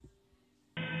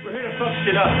Who the fuck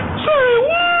shit up? Say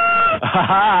what?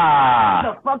 How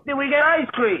the fuck did we get ice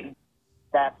cream?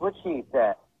 That's what she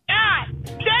said. God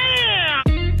damn!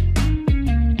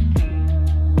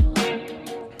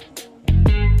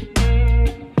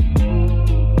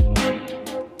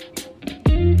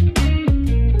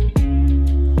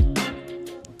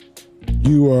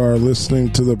 You are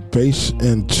listening to the Bash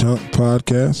and Chunk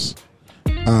podcast.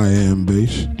 I am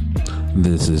Bash.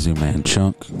 This is your man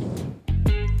Chunk.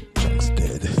 Chunk's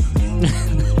dead.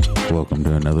 Welcome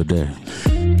to another day.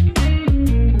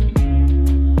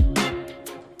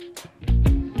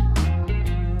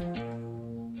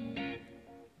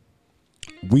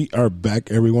 We are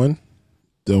back, everyone.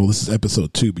 Though this is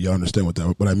episode 2, but y'all understand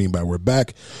what I mean by we're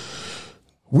back.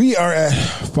 We are at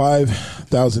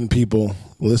 5,000 people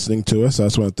listening to us. I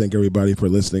just want to thank everybody for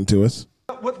listening to us.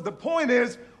 What the point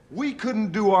is, we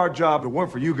couldn't do our job if it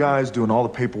weren't for you guys doing all the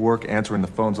paperwork, answering the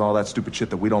phones, all that stupid shit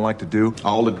that we don't like to do.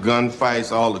 All the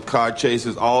gunfights, all the car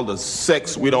chases, all the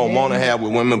sex we don't want to have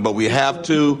with women, but we have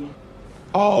to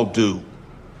all do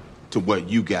to what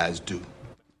you guys do.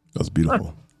 That's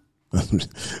beautiful. That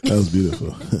was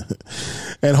beautiful.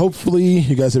 And hopefully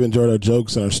you guys have enjoyed our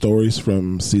jokes and our stories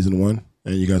from season 1,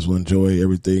 and you guys will enjoy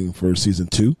everything for season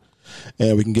 2.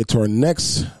 And we can get to our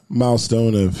next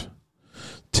milestone of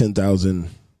 10,000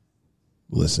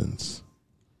 listens.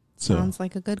 So, sounds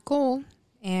like a good goal.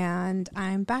 And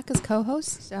I'm back as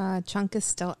co-host. Chunk is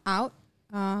still out.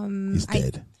 He's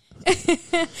dead.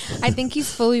 I think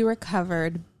he's fully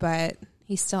recovered, but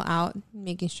he's still out,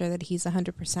 making sure that he's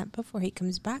 100% before he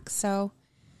comes back. So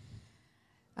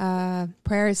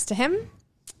prayers to him.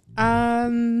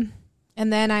 And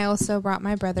then I also brought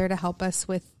my brother to help us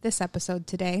with this episode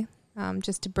today,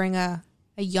 just to bring a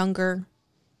younger,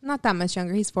 not that much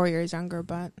younger, he's 4 years younger,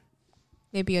 but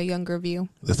maybe a younger view.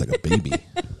 That's like a baby.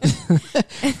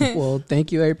 Well,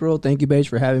 thank you, April. Thank you, Beige,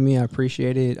 for having me. I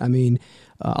appreciate it. I mean,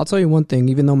 I'll tell you one thing.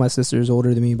 Even though my sister is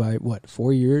older than me by,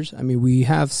 4 years? I mean, we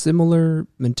have similar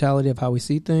mentality of how we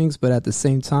see things, but at the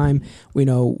same time,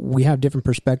 we have different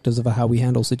perspectives of how we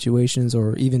handle situations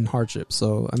or even hardships.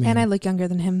 So, I mean, and I look younger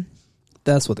than him.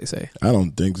 That's what they say. I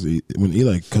don't think so. When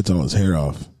Eli cuts all his hair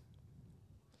off,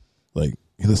 like,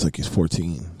 he looks like he's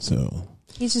 14. So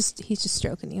he's just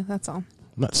stroking you. That's all.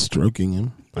 I'm not stroking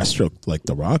him. I stroke like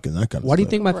The Rock and that kind of Why stuff. do you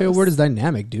think my favorite word is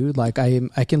dynamic, dude? Like I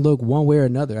can look one way or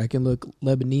another. I can look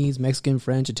Lebanese, Mexican,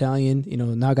 French, Italian.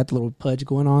 Now I got the little pudge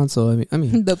going on. So I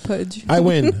mean the pudge. I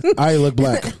win. I look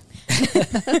black.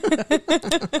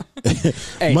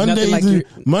 Hey,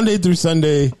 Monday through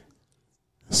Sunday,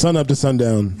 sun up to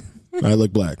sundown, I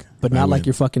look black. But not like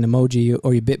your fucking emoji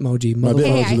or your Bitmoji. My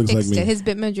Bitmoji I looks fixed like me. it. His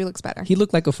Bitmoji looks better. He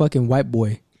looked like a fucking white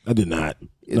boy. I did not.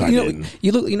 No, I didn't.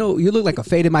 You look like a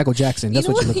faded Michael Jackson. That's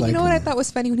what you look like. You know what I thought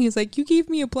was funny when he was like, "You gave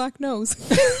me a black nose."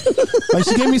 Like,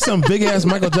 she gave me some big ass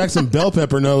Michael Jackson bell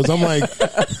pepper nose. I'm like,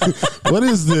 what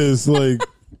is this? Like,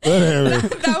 whatever.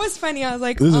 That was funny. I was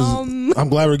like, I'm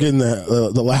glad we're getting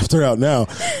the laughter out now.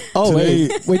 Oh,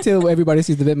 wait till everybody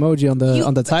sees the Bitmoji on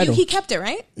the title. He kept it,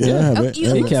 right? Yeah,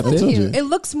 he kept it. It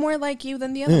looks more like you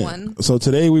than the other one. So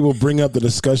today we will bring up the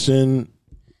discussion.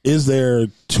 Is there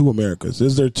two Americas?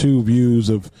 Is there two views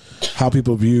of how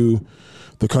people view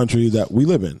the country that we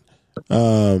live in?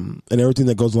 And everything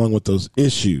that goes along with those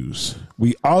issues.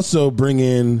 We also bring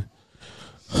in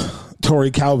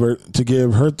Tori Calvert to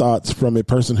give her thoughts from a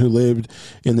person who lived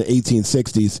in the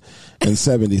 1860s and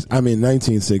 70s. I mean,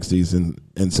 1960s and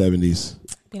 70s.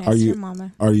 Be nice to your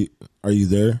mama. Are you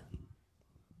there?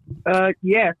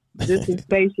 Yes. This is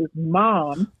Base's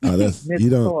mom. Oh, that's Miss you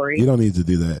Tori. don't need to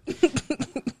do that.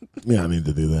 Yeah, I need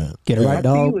to do that. Get it right,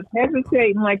 dog. He was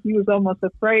hesitating, like he was almost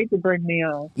afraid to bring me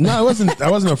on. No, I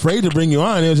wasn't afraid to bring you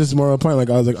on. It was just more of a point.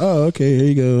 Like, I was like, oh, okay, here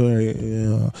you go. All right,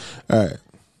 yeah. All right.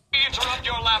 We interrupt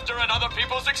your laughter at other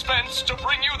people's expense to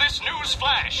bring you this news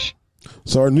flash.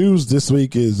 So our news this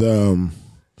week is kind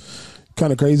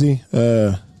of crazy.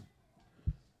 The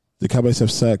Cowboys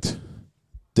have sacked.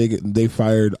 They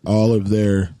fired all of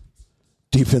their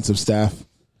defensive staff.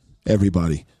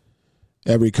 Everybody.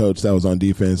 Every coach that was on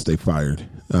defense, they fired.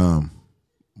 What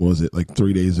was it, like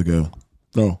 3 days ago?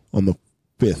 No, on the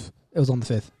 5th. It was on the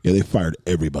 5th. Yeah, they fired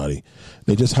everybody.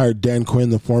 They just hired Dan Quinn,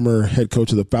 the former head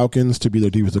coach of the Falcons, to be their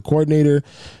defensive coordinator.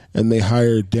 And they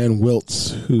hired Dan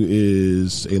Wiltz, who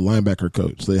is a linebacker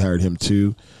coach. They hired him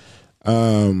too.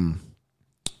 The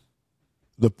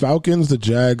Falcons, the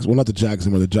Jags, well, not the Jags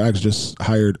anymore. The Jags just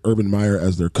hired Urban Meyer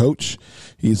as their coach.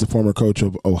 He's the former coach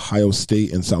of Ohio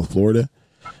State and South Florida.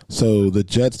 So the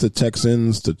Jets, the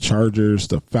Texans, the Chargers,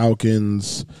 the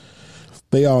Falcons,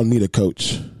 they all need a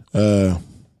coach. The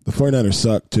 49ers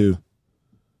suck, too.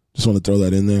 Just want to throw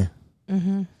that in there.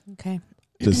 Mm-hmm. Okay.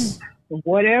 Just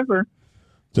Whatever.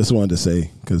 just wanted to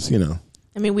say because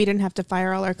I mean, we didn't have to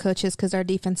fire all our coaches because our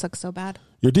defense sucks so bad.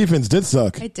 your defense did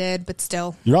suck. I did, but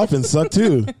still. Your offense sucked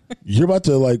too. You're about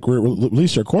to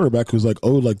release your quarterback who's owed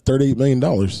 $38 million.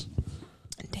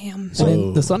 Damn. So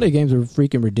And the Sunday games were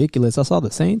freaking ridiculous. I saw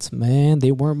the Saints, man,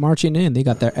 they weren't marching in. They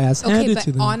got their ass Okay, handed but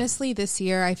to them. honestly, this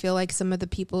year I feel like some of the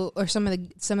people or some of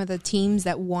the teams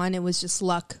that won, it was just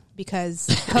luck because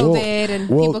COVID and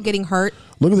people getting hurt.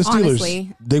 Look at the Steelers.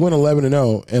 Honestly. They went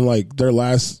 11-0, and their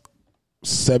last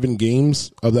 7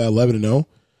 games of that 11-0,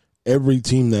 every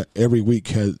team that every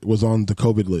week was on the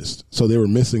COVID list. So they were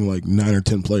missing 9 or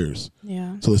 10 players.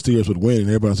 Yeah. So the Steelers would win, and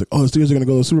everybody was like, "Oh, the Steelers are going to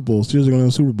go to the Super Bowl. Steelers are going to go to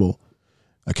the Super Bowl."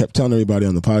 I kept telling everybody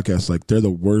on the podcast, they're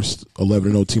the worst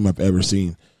 11-0 team I've ever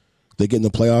seen. They get in the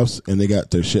playoffs, and they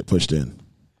got their shit pushed in.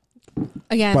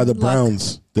 Again, By the luck.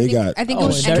 Browns. They got I think it Oh,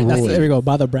 was there we go.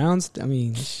 By the Browns, I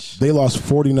mean, They lost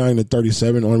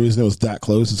 49-37. The only reason it was that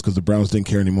close is because the Browns didn't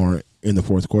care anymore in the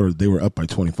fourth quarter. They were up by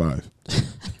 25.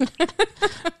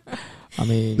 I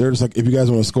mean, They're just if you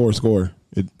guys want to score.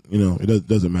 It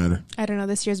doesn't matter. I don't know.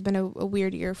 This year's been a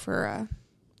weird year for,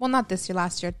 not this year,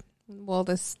 last year. Well,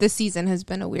 this season has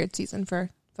been a weird season for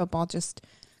football. Just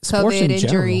Sports COVID in general.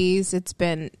 injuries. It's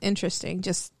been interesting.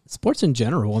 Just sports in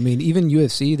general. I mean, even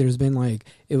UFC, there's been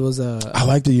it was I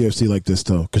like the UFC like this,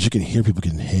 though, because you can hear people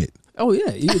getting hit. Oh,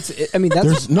 yeah. I mean,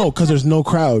 that's. Because there's no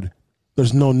crowd.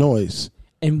 There's no noise.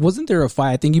 And wasn't there a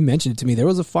fight? I think you mentioned it to me. There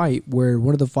was a fight where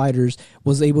one of the fighters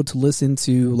was able to listen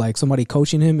to somebody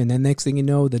coaching him, and then next thing you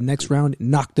know, the next round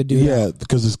knocked the dude out. Yeah,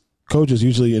 because his coaches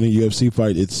usually in a UFC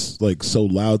fight, it's so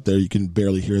loud there you can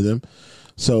barely hear them.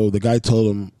 So the guy told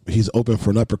him he's open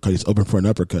for an uppercut. He's open for an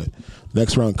uppercut.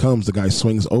 Next round comes, the guy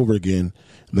swings over again,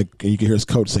 and you can hear his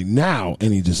coach say now,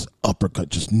 and he just uppercut,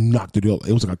 just knocked the dude out.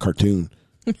 It was like a cartoon.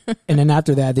 And then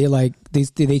after that,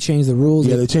 they changed the rules.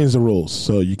 Yeah, they changed the rules,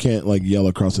 so you can't yell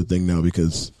across the thing now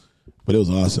but it was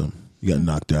awesome. You got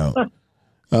knocked out.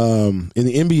 In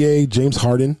the NBA, James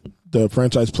Harden, the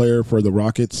franchise player for the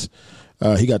Rockets,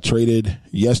 he got traded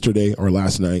yesterday or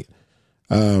last night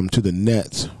to the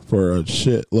Nets for a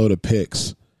shitload of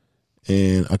picks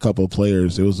and a couple of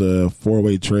players. It was a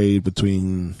 4-way trade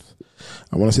between,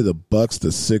 I want to say, the Bucks,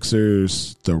 the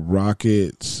Sixers, the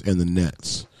Rockets, and the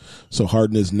Nets. So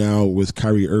Harden is now with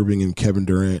Kyrie Irving and Kevin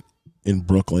Durant in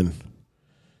Brooklyn.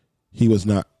 He was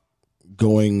not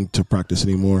going to practice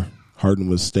anymore. Harden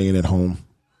was staying at home.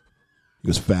 He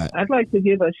was fat. I'd like to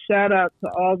give a shout out to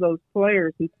all those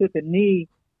players who took a knee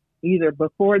either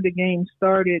before the game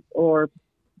started or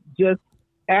just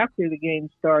after the game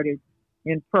started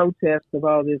in protest of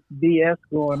all this BS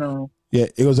going on. Yeah,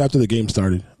 it was after the game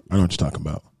started. I know what you're talking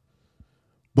about.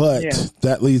 But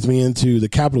that leads me into the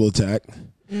Capitol attack.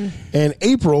 And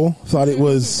April thought it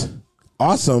was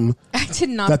awesome. I did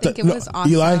not think it was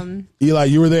awesome. Eli,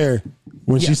 you were there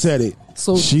when she said it.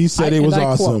 So she said it was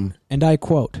awesome. And I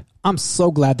quote, "I'm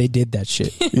so glad they did that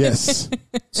shit." Yes.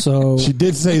 So she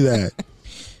did say that.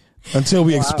 Until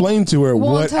we explained to her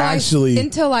what actually...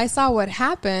 Until I saw what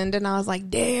happened, and I was like,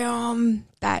 damn,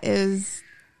 that is...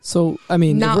 So, I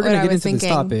mean, not we're going to what I get was into thinking.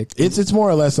 this topic. It's more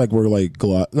or less we're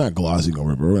not glossing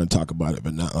over it, but we're going to talk about it,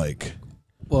 but not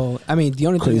Well, I mean, the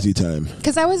only crazy time.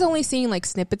 Because I was only seeing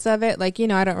snippets of it. I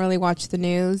don't really watch the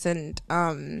news. And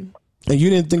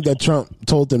you didn't think that Trump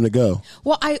told them to go?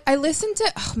 well, I listened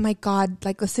to, oh my God,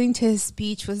 listening to his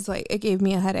speech was it gave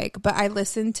me a headache. But I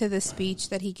listened to the speech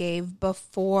that he gave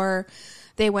before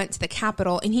they went to the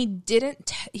Capitol. And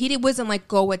he wasn't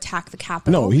go attack the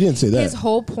Capitol. No, he didn't say that. His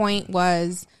whole point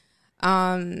was...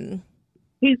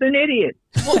 He's an idiot.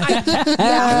 Well,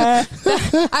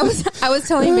 I was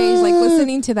telling Beige,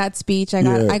 listening to that speech,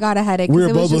 I got a headache. We were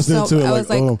it both was listening to it. I was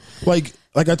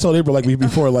like I told April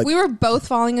before, we were both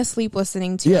falling asleep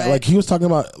listening to it. Yeah, he was talking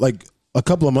about a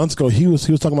couple of months ago. He was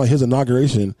talking about his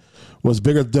inauguration was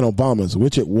bigger than Obama's,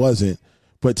 which it wasn't.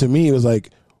 But to me, it was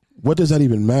what does that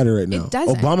even matter right now? It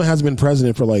doesn't. Obama has been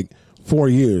president for 4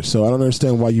 years, so I don't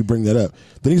understand why you bring that up.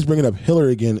 Then he's bringing up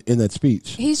Hillary again in that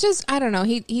speech. He's just, I don't know,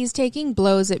 he's taking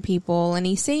blows at people, and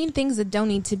he's saying things that don't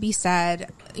need to be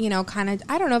said, kind of,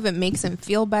 I don't know if it makes him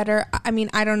feel better. I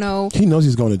mean, I don't know. He knows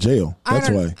he's going to jail.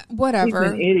 That's why. Whatever.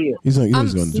 He's an idiot. He's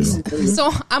going to jail.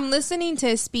 So I'm listening to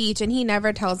his speech, and he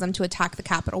never tells them to attack the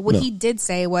Capitol. What he did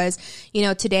say was,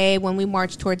 today when we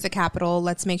march towards the Capitol,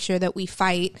 let's make sure that we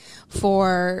fight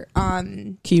for...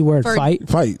 keyword, fight.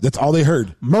 Fight. That's all they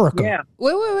heard. America. Yeah.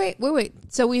 Wait.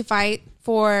 So we fight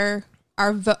for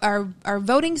our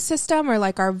voting system or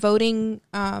like our voting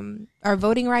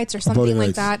rights or something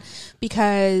like that,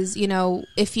 because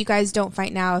if you guys don't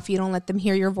fight now, if you don't let them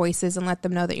hear your voices and let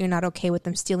them know that you're not okay with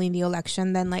them stealing the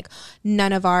election, then like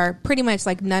none of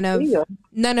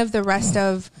the rest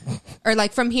of, or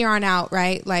like from here on out,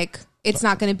 right, like it's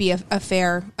not going to be a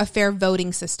fair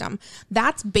voting system.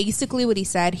 That's basically what he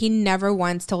said. He never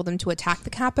once told them to attack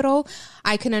the Capitol.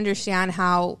 I can understand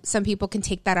how some people can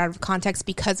take that out of context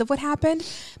because of what happened.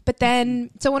 But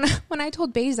then, so when I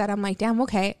told Beige that, I'm like, damn,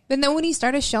 okay. And then when he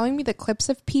started showing me the clips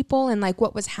of people and like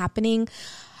what was happening,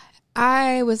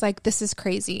 I was like, this is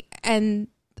crazy. And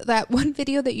that one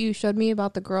video that you showed me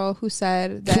about the girl who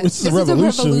said that this is a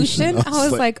revolution, I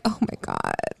was like, oh my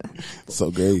God.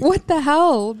 So great. What the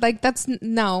hell? Like, that's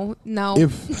no.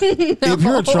 If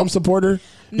you're a Trump supporter,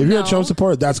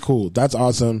 that's cool. That's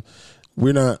awesome.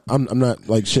 I'm not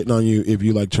like shitting on you if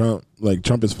you like Trump. Like,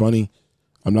 Trump is funny.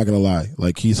 I'm not going to lie.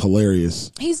 Like, he's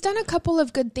hilarious. He's done a couple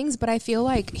of good things, but I feel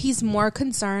like he's more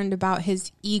concerned about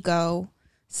his ego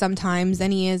sometimes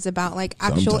than he is about like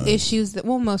actual issues that,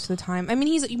 well, most of the time. I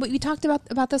mean, we talked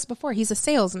about this before. He's a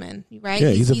salesman, right? Yeah,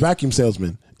 he's a vacuum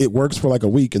salesman. It works for like a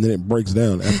week and then it breaks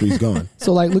down after he's gone.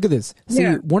 So like, look at this. See,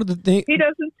 one of the things, he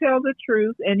doesn't tell the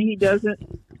truth and he doesn't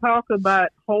talk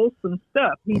about wholesome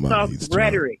stuff. He talks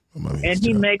rhetoric and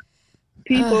he makes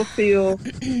people feel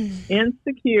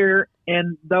insecure,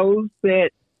 and those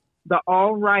that the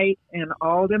all right and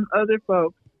all them other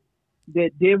folks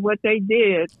that did what they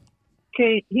did,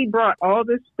 he brought all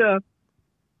this stuff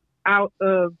out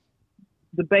of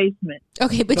the basement.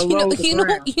 Okay, but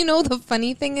you know the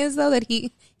funny thing is though that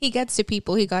he gets to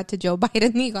people. He got to Joe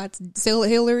Biden. He got to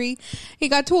Hillary. He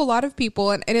got to a lot of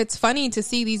people, and it's funny to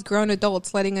see these grown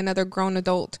adults letting another grown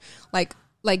adult like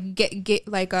get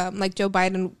like Joe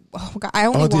Biden. Oh God, I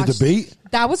only watched the debate.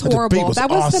 That was horrible. That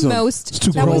was awesome. The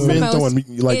most. That was the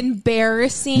most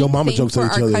embarrassing thing for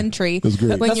our country.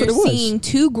 When you're seeing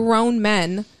two grown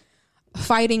men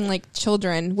fighting like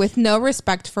children with no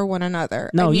respect for one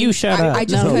another. No, I mean, you shut up. I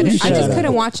just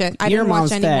couldn't watch it. I didn't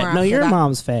watch anymore. No, your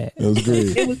mom's fat. It was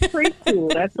great. It was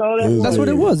preschool. That's all that was. That's what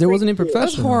it was. It wasn't even professional. It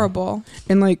was horrible.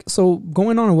 And like, so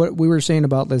going on what we were saying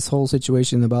about this whole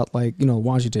situation about like,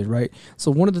 Washington, right?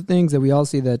 So one of the things that we all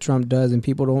see that Trump does, and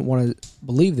people don't want to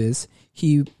believe this,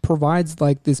 he provides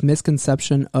like this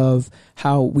misconception of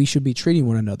how we should be treating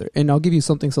one another. And I'll give you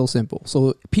something so simple.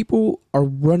 So people are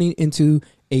running into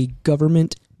a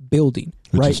government building,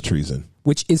 right?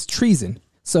 Which is treason.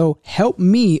 So help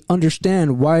me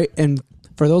understand why, and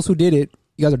for those who did it,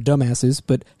 you guys are dumbasses,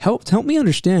 but help me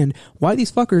understand why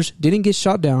these fuckers didn't get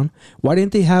shot down. Why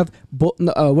didn't they have what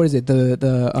is it?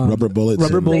 The rubber bullets.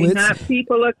 They're not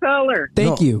people of color.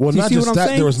 Thank you. Well, you not see just what I'm that.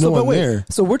 saying? There was no one there.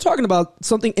 So we're talking about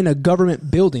something in a government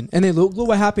building, and then look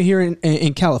what happened here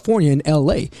in California, in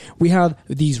LA. We have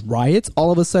these riots.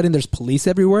 All of a sudden, there's police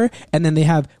everywhere, and then they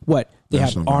have what? They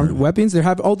have armed weapons. They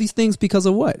have all these things because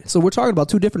of what? So we're talking about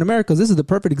two different Americas. This is the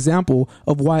perfect example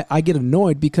of why I get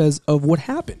annoyed because of what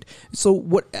happened.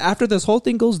 So after this whole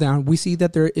thing goes down, we see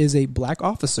that there is a black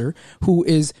officer who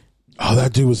is... Oh,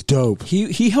 that dude was dope.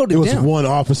 He held it down. It was one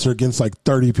officer against like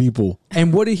 30 people.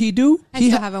 And what did he do? I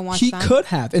still haven't watched that. He could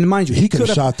have, and mind you, he could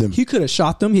have shot them. He could have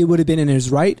shot them. He would have been in his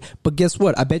right. But guess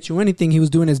what? I bet you anything, he was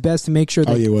doing his best to make sure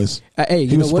that... Oh, he was.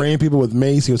 He was spraying people with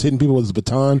mace. He was hitting people with his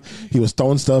baton. He was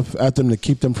throwing stuff at them to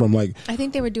keep them from like... I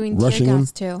think they were doing tear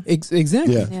gas too.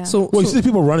 Exactly. Yeah. So you see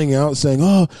people running out saying,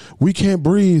 "Oh, we can't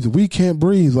breathe. We can't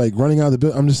breathe." Like running out of the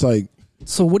building. I'm just like...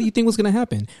 So what do you think was going to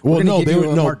happen? Well, they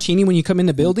were martini when you come in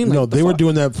the building. No, they were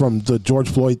doing that from the George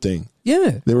Floyd thing.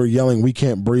 Yeah, they were yelling, "We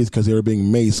can't breathe" because they were being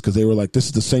maced because they were like, "This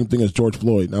is the same thing as George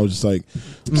Floyd." And I was just like,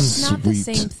 "It's not the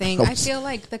same thing." I feel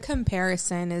like the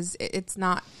comparison is it's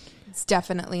not. It's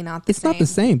definitely not the same. It's not the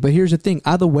same, but here's the thing.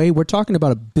 Either way, we're talking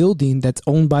about a building that's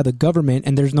owned by the government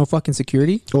and there's no fucking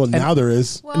security. Well, now there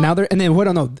is.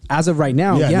 As of right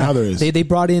now, now there is. They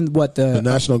brought in the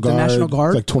National Guard. The National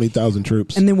Guard. Like 20,000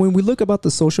 troops. And then when we look about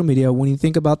the social media, when you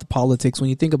think about the politics, when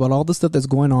you think about all the stuff that's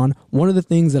going on, one of the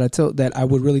things that I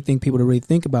would really think people to really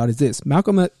think about is this.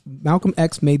 Malcolm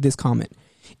X made this comment.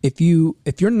 If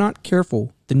you're not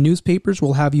careful, the newspapers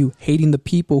will have you hating the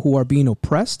people who are being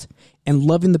oppressed and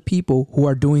loving the people who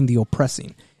are doing the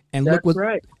oppressing. And look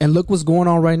what's going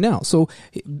on right now. So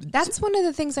that's one of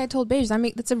the things I told Beige. I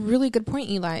mean, that's a really good point,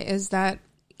 Eli, is that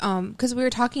because we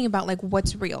were talking about like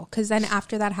what's real, because then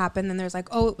after that happened, then there's like,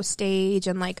 oh, it was staged,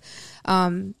 and like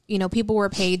people were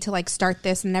paid to like start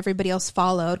this and everybody else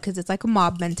followed because it's like a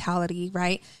mob mentality,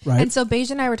 right? And so Beige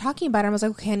and I were talking about it. I was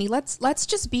like, okay, honey, let's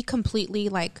just be completely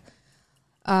like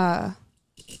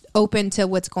open to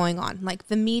what's going on. Like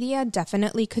the media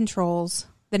definitely controls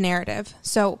the narrative.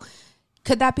 So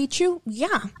could that be true?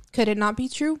 Yeah. Could it not be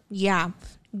true? Yeah.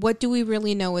 What do we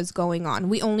really know is going on?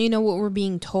 We only know what we're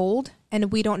being told,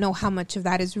 and we don't know how much of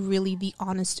that is really the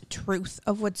honest truth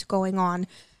of what's going on.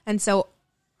 And so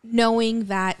knowing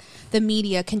that the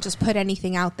media can just put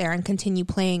anything out there and continue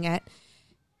playing it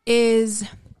is...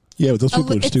 Yeah, but those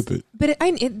people are stupid. But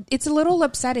it's a little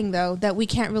upsetting, though, that we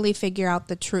can't really figure out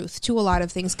the truth to a lot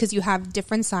of things, because you have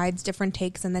different sides, different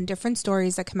takes, and then different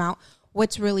stories that come out.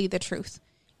 What's really the truth,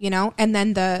 you know? And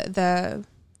then the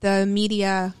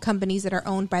media companies that are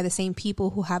owned by the same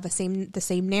people who have the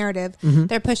same narrative,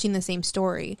 they're pushing the same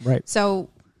story. Right. So,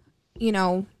 you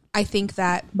know, I think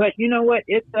that... But you know what?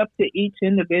 It's up to each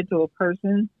individual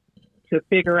person to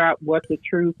figure out what the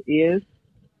truth is,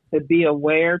 to be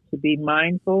aware, to be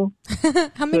mindful.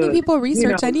 How many people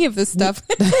research any of this stuff?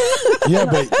 Yeah,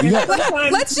 but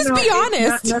let's just be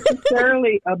honest. It's not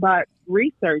necessarily about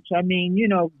research. I mean, you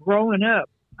know, growing up,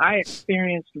 I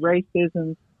experienced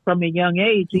racism from a young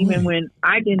age, even when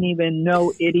I didn't even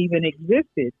know it even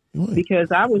existed, because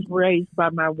I was raised by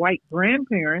my white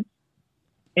grandparents.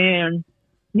 And,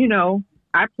 you know,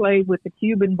 I played with the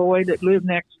Cuban boy that lived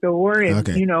next door. And,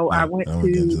 you know, I went to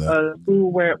a school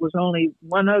where it was only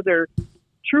one other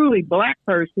truly black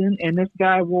person. And this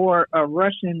guy wore a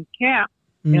Russian cap.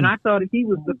 And I thought he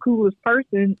was the coolest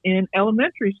person in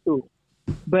elementary school.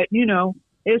 But, you know,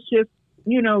 it's just,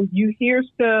 you know, you hear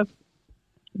stuff,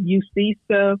 you see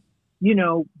stuff, you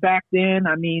know, back then.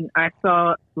 I mean, I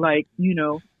saw, like, you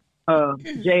know,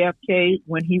 JFK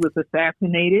when he was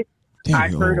assassinated. I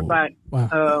heard about,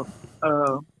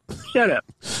 shut up.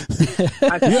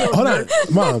 Hold on,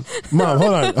 mom,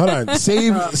 hold on.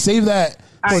 Save that.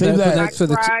 Save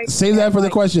that for the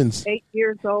questions. 8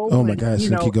 years old. Oh my gosh,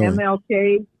 you know, keep going.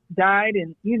 MLK died,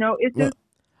 and you know, it's just,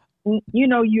 you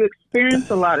know, you experience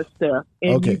a lot of stuff,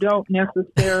 and you don't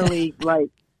necessarily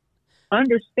like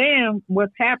understand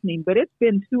what's happening. But it's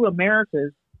been two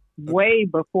Americas way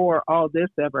before all this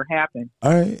ever happened.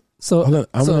 All right. So hold on.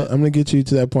 I'm gonna get you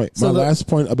to that point. My last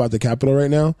point about the Capitol right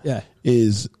now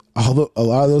is a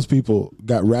lot of those people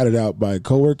got ratted out by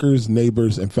coworkers,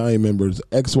 neighbors, and family members,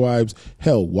 ex-wives,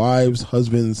 hell, wives,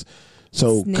 husbands.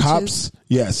 So snitches. Cops,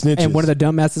 snitches. And one of the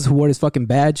dumbasses who wore his fucking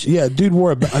badge. Yeah, dude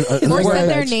wore or said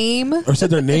their name. Or said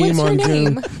their name on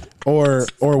Jim. Or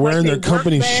wearing their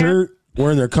company shirt.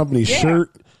 Wearing their company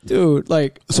shirt. Dude,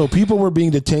 like. So people were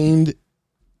being detained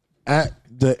at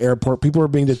the airport. People were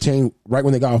being detained right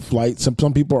when they got a flight. Some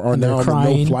people are now on the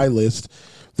no-fly list.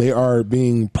 They are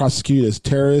being prosecuted as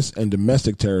terrorists and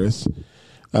domestic terrorists,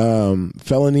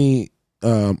 felony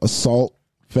assault,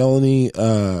 felony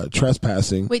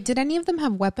trespassing. Wait, did any of them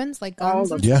have weapons, like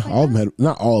guns? All of them had,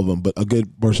 not all of them, but a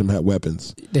good portion had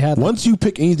weapons. They had once you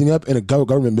pick anything up in a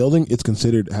government building, it's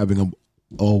considered having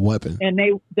a weapon. And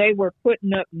they were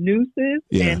putting up nooses,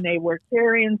 and they were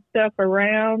carrying stuff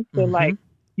around to like,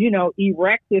 you know,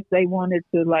 erect if they wanted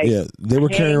to, like, they were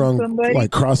carrying around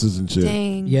like crosses and shit.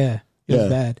 Dang. Yeah. It was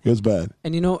bad. It was bad.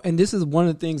 And, you know, and this is one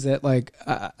of the things that, like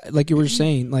you were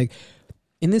saying, like,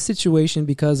 in this situation,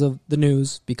 because of the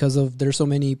news, because of there's so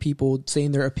many people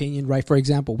saying their opinion, right? For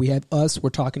example, we have we're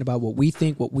talking about what we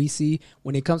think, what we see.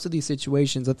 When it comes to these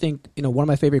situations, I think, you know, one of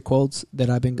my favorite quotes that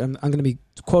I'm going to be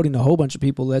quoting a whole bunch of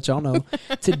people, let y'all know.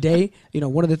 Today, you know,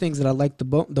 one of the things that I like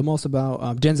the most about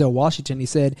Denzel Washington, he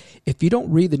said, if you don't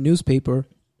read the newspaper,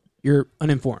 you're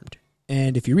uninformed.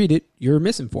 And if you read it, you're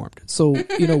misinformed. So,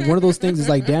 you know, one of those things is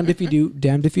like, damned if you do,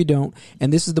 damned if you don't.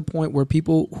 And this is the point where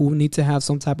people who need to have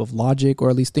some type of logic or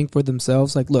at least think for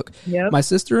themselves, like, look, my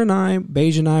sister and I,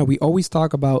 Beige and I, we always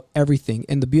talk about everything.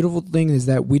 And the beautiful thing is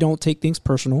that we don't take things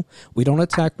personal. We don't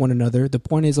attack one another. The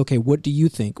point is, okay, what do you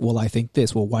think? Well, I think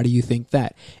this. Well, why do you think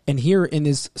that? And here in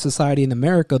this society in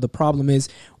America, the problem is,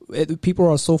 people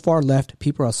are so far left,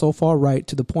 people are so far right,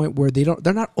 to the point where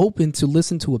they're not open to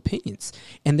listen to opinions,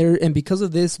 and because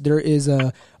of this, there is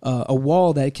a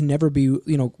wall that can never be,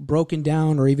 you know, broken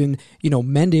down or even, you know,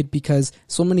 mended, because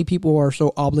so many people are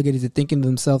so obligated to thinking to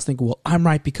themselves, well, I'm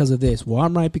right because of this, well,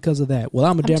 I'm right because of that, well,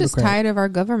 I'm a Democrat. Just tired of our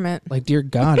government. Like, dear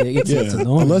God, it's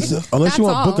annoying. Unless you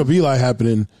want Book of Eli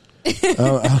happening. I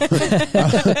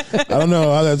don't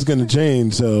know how that's going to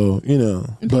change. So, you know,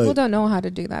 people don't know how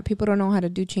to do that. People don't know how to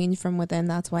do change from within.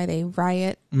 That's why they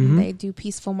riot. They do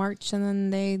peaceful march,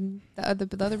 and then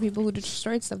the other people who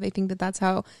destroyed stuff, they think that that's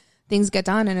how things get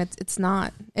done, and it's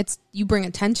not. It's you bring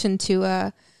attention to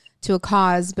a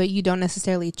cause, but you don't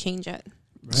necessarily change it.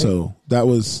 Right. So that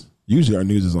was usually our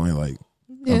news is only like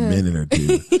a minute or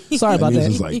two. Sorry about that.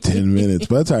 News is like 10 minutes,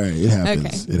 but that's all right. It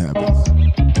happens. Okay. It happens.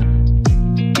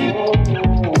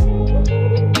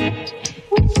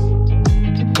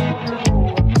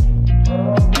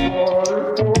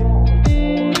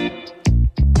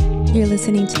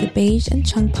 listening to the Beige and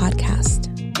Chung podcast.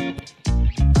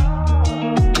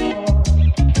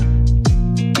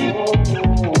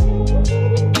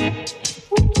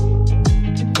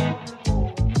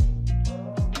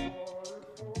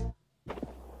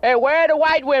 Hey, where are the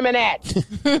white women at?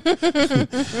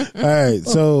 All right,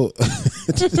 so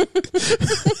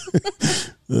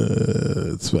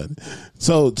it's fun.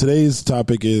 So today's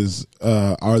topic is: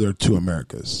 are there two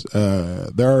Americas?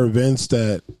 There are events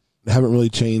that haven't really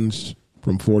changed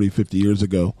from 40, 50 years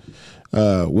ago.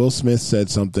 Will Smith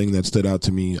said something that stood out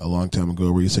to me a long time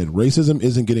ago, where he said, "Racism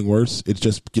isn't getting worse; it's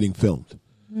just getting filmed."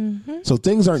 Mm-hmm. So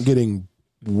things aren't getting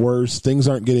worse, things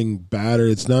aren't getting badder.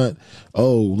 It's not,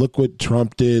 oh, look what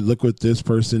Trump did, look what this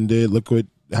person did, look what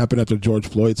happened after George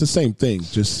Floyd. It's the same thing,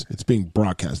 just it's being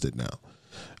broadcasted now.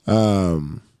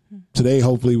 Today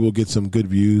hopefully we'll get some good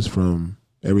views from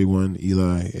everyone: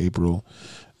 Eli, April,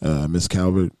 Miss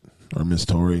Calvert, or Miss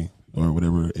Tori, or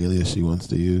whatever alias she wants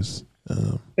to use.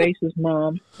 Face's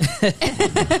mom.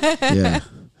 Yeah,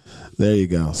 there you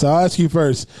go. So I'll ask you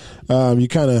first. You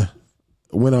kind of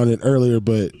went on it earlier,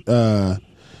 but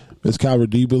Ms. Calvert,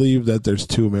 do you believe that there's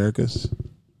two Americas?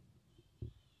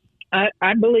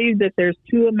 I believe that there's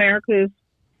two Americas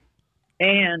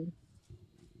and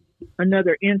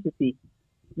another entity.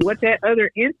 What that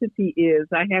other entity is,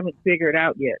 I haven't figured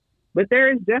out yet. But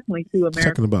there is definitely two Americas.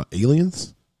 Talking about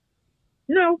aliens?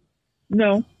 No.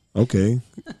 Okay.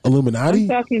 Illuminati? I'm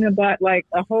talking about like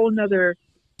a whole nother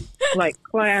like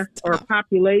class or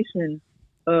population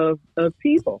of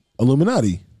people.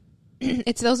 Illuminati.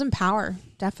 It's those in power,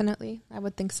 definitely. I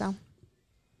would think so.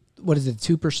 What is it,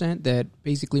 2% that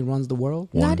basically runs the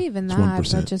world? Not even it's that,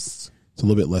 1%. but just... It's a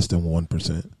little bit less than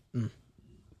 1%.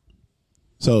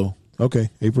 So, okay,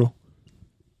 April.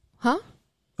 Huh?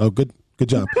 Oh, good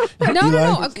job.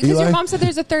 No. Because your mom said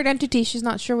there's a third entity. She's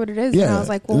not sure what it is. Yeah. And I was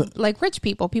like, well, like rich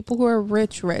people who are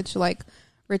rich, like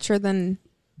richer than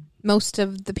most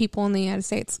of the people in the United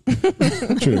States.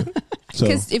 True.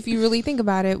 Because if you really think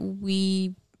about it,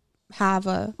 we have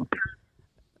the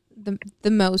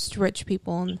most rich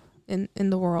people in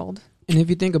the world. And if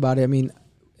you think about it, I mean,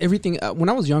 everything. When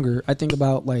I was younger, I think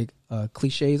about like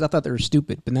cliches. I thought they were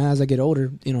stupid, but now as I get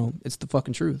older, it's the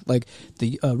fucking truth. Like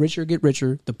the richer get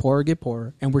richer, the poorer get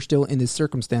poorer, and we're still in this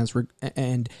circumstance.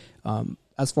 And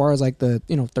as far as like the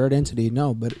third entity,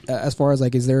 no. But as far as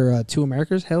like, is there two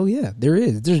Americas? Hell yeah, there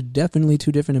is. There's definitely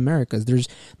two different Americas. There's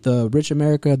the rich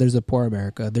America. There's the poor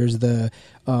America. There's the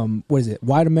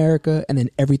white America, and then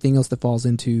everything else that falls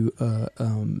into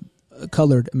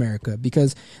colored America.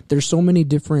 Because there's so many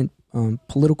different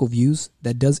political views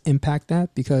that does impact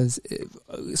that. Because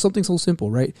something so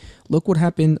simple, right? Look what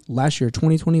happened last year.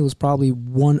 2020 was probably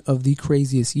one of the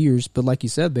craziest years. But like you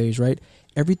said, Beige, right?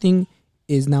 Everything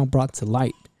is now brought to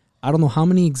light. I don't know how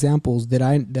many examples that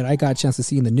I got a chance to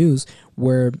see in the news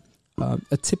where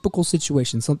a typical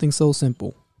situation, something so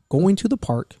simple, going to the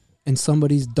park and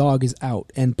somebody's dog is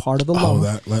out and part of the law.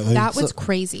 That was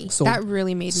crazy. So, that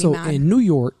really made me mad. So in New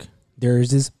York, there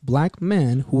is this black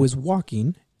man who is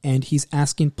walking and he's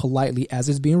asking politely as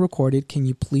it's being recorded, can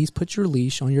you please put your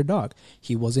leash on your dog?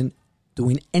 He wasn't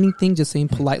doing anything, just saying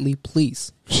politely,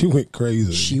 please. She went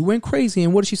crazy.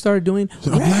 And what she started doing?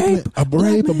 A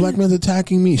black man's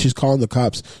attacking me. She's calling the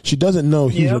cops. She doesn't know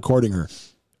he's recording her.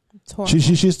 She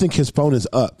just think his phone is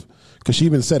up. Because she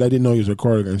even said, I didn't know he was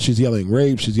recording her. And she's yelling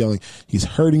rape. She's yelling, he's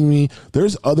hurting me.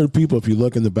 There's other people, if you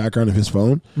look in the background of his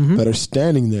phone, that are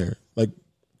standing there, like,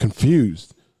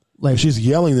 confused. Like, she's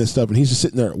yelling this stuff, and he's just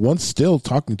sitting there, once still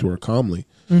talking to her calmly.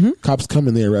 Cops come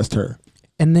and they arrest her.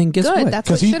 And then guess what? That's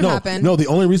what should happen. No, the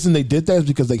only reason they did that is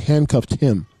because they handcuffed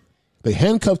him. They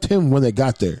handcuffed him when they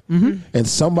got there. And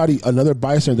another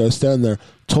bystander that was standing there,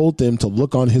 told them to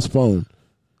look on his phone.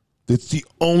 That's the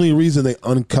only reason they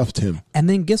uncuffed him. And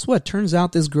then guess what? Turns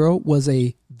out this girl was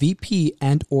a VP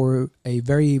and or a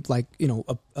very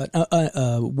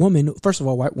a woman, first of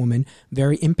all, white woman,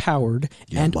 very empowered,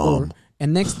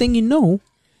 and next thing you know,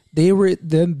 they were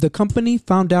the company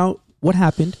found out what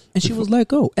happened, and she was let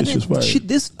go. And then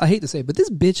I hate to say it, but this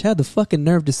bitch had the fucking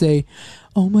nerve to say,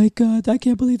 "Oh my God, I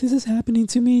can't believe this is happening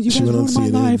to me. You guys ruined my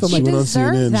life." She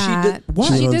deserved that.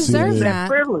 She deserved that.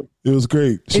 It was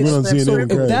great. She went on CNN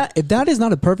and cried. If that is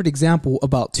not a perfect example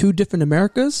about two different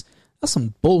Americas, that's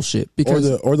some bullshit. Because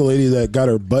or the lady that got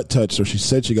her butt touched, or she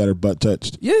said she got her butt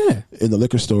touched. Yeah, in the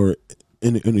liquor store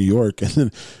in New York, and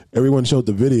then everyone showed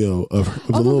the video of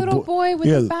the little boy with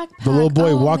the backpack. The little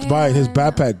boy walked by and his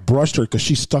backpack brushed her because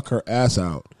she stuck her ass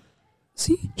out.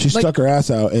 She stuck her ass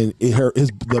out, and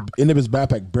the end of his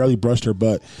backpack barely brushed her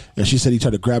butt. And she said he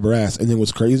tried to grab her ass. And then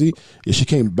what's crazy is she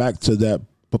came back to that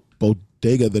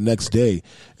bodega the next day,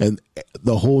 and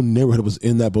the whole neighborhood was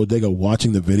in that bodega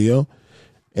watching the video,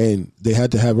 and they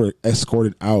had to have her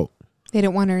escorted out. They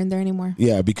didn't want her in there anymore.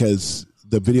 Yeah, because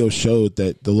the video showed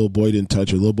that the little boy didn't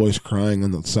touch her. The little boy's crying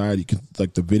on the side. You could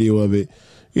like the video of it.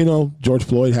 You know, George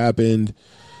Floyd happened.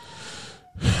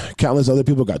 Countless other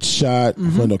people got shot.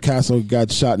 Fernando Castro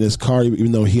got shot in his car,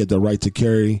 even though he had the right to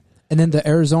carry. And then the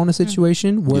Arizona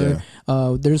situation where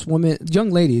there's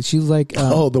young lady. She's like,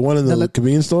 the one in the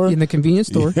convenience store? In the convenience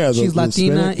store. Yeah, she's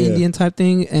Latina, Indian type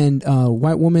thing. And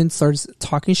white woman starts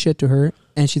talking shit to her.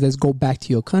 And she says, go back to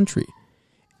your country.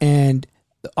 And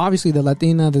obviously the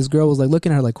Latina, this girl was like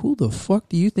looking at her like, who the fuck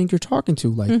do you think you're talking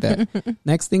to like that?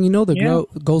 Next thing you know, the girl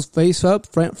goes face up,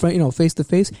 front, face to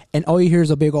face. And all you hear is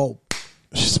a big old...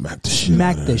 She smacked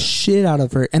the shit out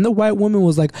of her. And the white woman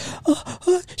was like,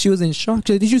 she was in shock.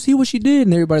 She's like, did you see what she did?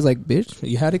 And everybody's like, bitch,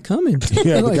 you had it coming.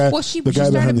 Yeah, like, she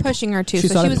started pushing her too.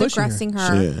 So she was aggressing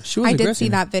her. Yeah. She was I did see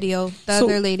that video. The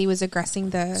other lady was aggressing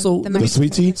the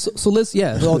sweet tea. So let's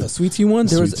the sweet tea one.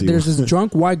 There's this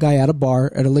drunk white guy at a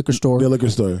bar at a liquor store. The liquor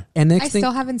store. And I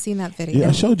still haven't seen that video. Yeah,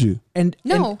 I showed you. And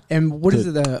what is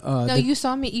it? No, you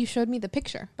saw me. You showed me the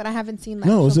picture, but I haven't seen that.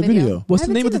 No, it was a video. What's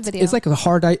the name of the video? It's like a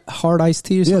hard iced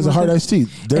tea or something. Yeah, it's a hard iced tea.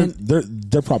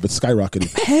 Their profits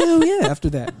skyrocketed. Hell yeah! After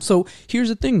that, so here's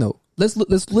the thing though.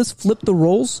 Let's flip the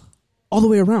roles all the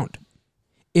way around.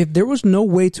 If there was no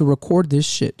way to record this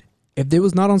shit, if there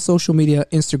was not on social media,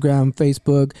 Instagram,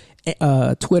 Facebook,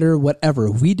 Twitter, whatever,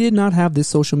 we did not have this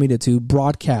social media to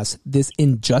broadcast this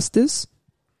injustice.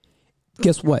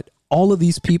 Guess what? All of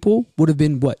these people would have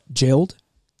been jailed.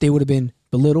 They would have been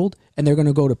belittled, and they're going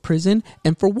to go to prison.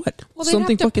 And for what? Well,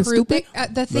 something fucking stupid. I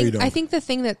think the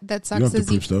thing that sucks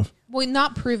is stuff. Well,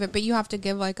 not prove it, but you have to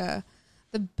give like a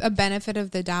benefit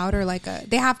of the doubt, or like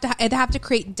they have to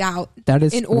create doubt. That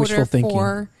is in order thinking.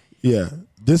 For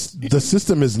the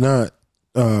system is not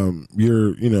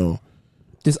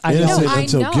this innocent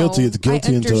until guilty. It's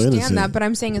guilty until innocent. I understand that, but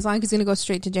I'm saying as long as he's going to go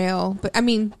straight to jail. But I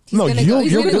mean, he's you're going to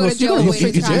go to jail.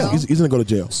 He's going to go to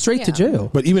jail. Straight to jail.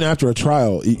 But even after a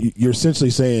trial, you're essentially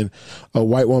saying a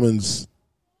white woman's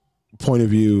point of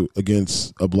view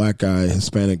against a black guy,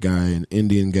 Hispanic guy, an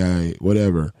Indian guy,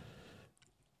 whatever.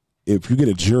 If you get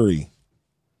a jury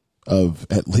of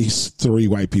at least 3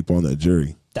 white people on that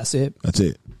jury, that's it. That's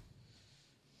it.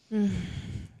 And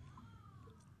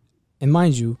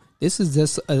mind you, this is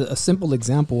just a simple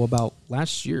example about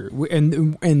last year, and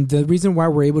the reason why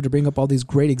we're able to bring up all these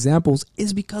great examples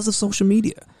is because of social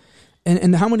media,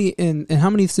 and how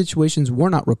many situations were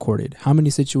not recorded, how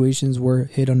many situations were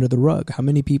hid under the rug, how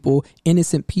many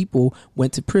innocent people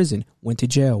went to prison, went to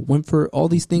jail, went for all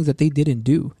these things that they didn't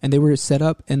do, and they were set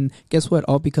up, and guess what?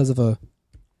 All because of a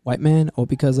white man, or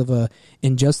because of a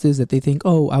injustice that they think,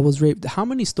 oh, I was raped. How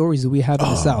many stories do we have in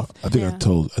the South? I think I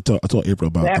told April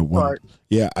about that the one. Part.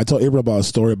 Yeah, I told April about a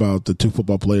story about the 2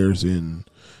 football players in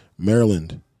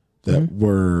Maryland that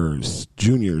were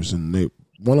juniors, and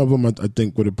one of them I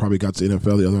think would have probably got to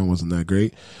NFL. The other one wasn't that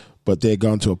great, but they had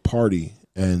gone to a party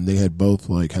and they had both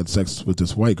had sex with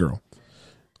this white girl.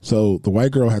 So the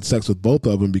white girl had sex with both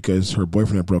of them because her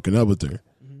boyfriend had broken up with her.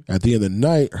 At the end of the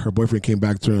night, her boyfriend came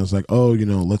back to her and was like, oh,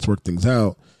 let's work things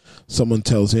out. Someone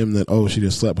tells him that, oh, she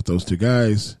just slept with those 2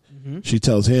 guys. She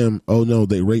tells him, oh, no,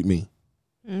 they raped me.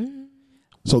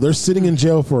 So they're sitting in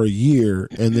jail for a year,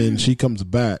 and then she comes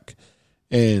back,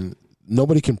 and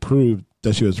nobody can prove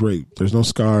that she was raped. There's no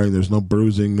scarring. There's no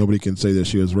bruising. Nobody can say that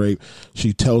she was raped.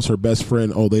 She tells her best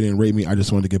friend, oh, they didn't rape me. I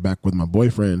just wanted to get back with my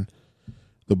boyfriend.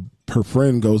 Her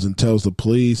friend goes and tells the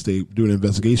police. They do an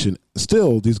investigation.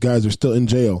 Still, these guys are still in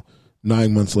jail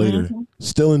 9 months later.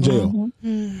 Still in jail.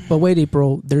 But wait,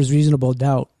 April, there's reasonable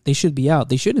doubt. They should be out.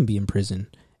 They shouldn't be in prison.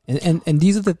 And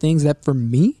these are the things that, for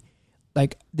me,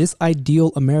 like this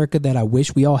ideal America that I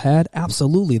wish we all had,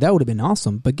 absolutely, that would have been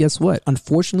awesome. But guess what?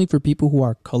 Unfortunately, for people who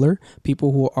are color,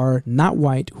 people who are not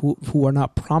white, who are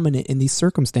not prominent in these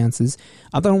circumstances,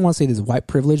 I don't want to say this white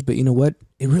privilege, but you know what?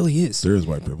 It really is. There is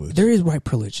white privilege. There is white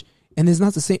privilege. And it's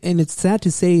not the same. And it's sad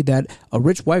to say that a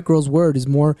rich white girl's word is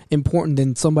more important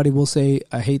than somebody will say,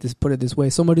 I hate to put it this way,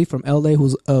 somebody from LA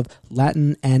who's of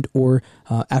Latin and or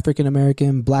African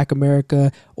American, Black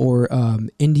America, or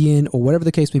Indian, or whatever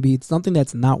the case may be. It's something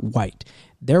that's not white.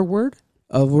 Their word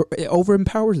over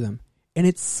empowers them. And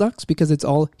it sucks because it's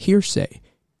all hearsay.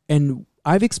 And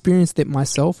I've experienced it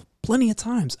myself plenty of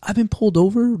times. I've been pulled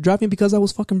over driving because I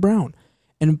was fucking brown.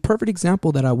 And a perfect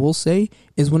example that I will say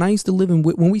is when we used to live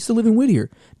in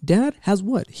Whittier. Dad has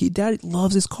what? Dad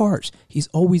loves his cars. He's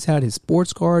always had his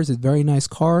sports cars, his very nice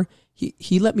car.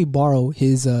 He let me borrow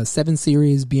his 7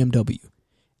 Series BMW,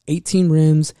 18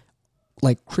 rims,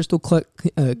 like crystal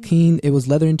clean. It was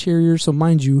leather interior. So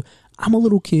mind you, I'm a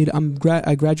little kid.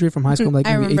 I graduated from high school. Like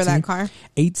I maybe remember 18, that car.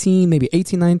 18, maybe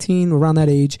 18, 19, around that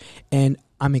age. And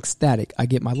I'm ecstatic. I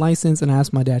get my license and I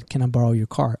ask my dad, can I borrow your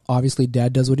car? Obviously,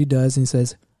 dad does what he does and he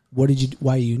says, why do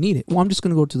you need it? Well, I'm just going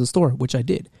to go to the store, which I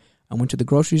did. I went to the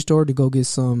grocery store to go get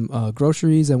some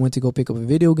groceries. I went to go pick up a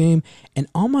video game. And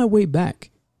on my way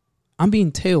back, I'm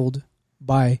being tailed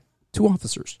by 2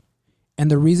 officers. And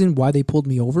the reason why they pulled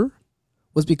me over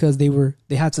was because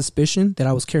they had suspicion that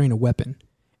I was carrying a weapon.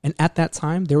 And at that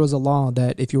time, there was a law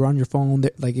that if you were on your phone,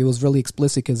 like it was really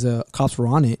explicit because cops were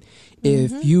on it.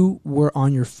 If you were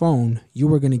on your phone, you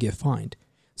were going to get fined.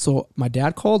 So my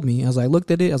dad called me. As I looked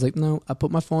at it, I was like, no, I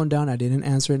put my phone down. I didn't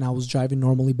answer it. And I was driving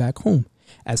normally back home.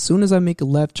 As soon as I make a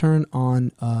left turn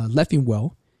on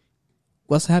Leffingwell,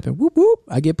 what's happened? Whoop, whoop.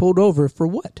 I get pulled over for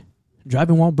what?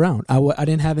 Driving while brown. I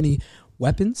didn't have any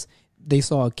weapons. They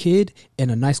saw a kid in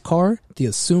a nice car. They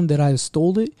assumed that I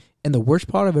stole it. And the worst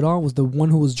part of it all was the one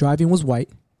who was driving was white.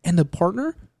 And the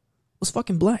partner was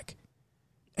fucking black.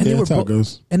 And that's how it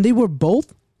goes. And they were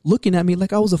both looking at me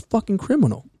like I was a fucking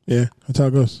criminal. Yeah, that's how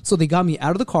it goes. So they got me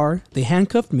out of the car. They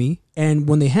handcuffed me. And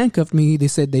when they handcuffed me, they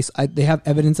said they have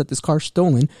evidence that this car's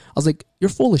stolen. I was like, you're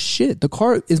full of shit. The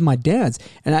car is my dad's.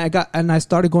 And I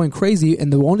started going crazy.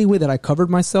 And the only way that I covered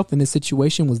myself in this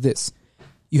situation was this.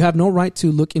 You have no right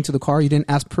to look into the car. You didn't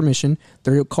ask permission.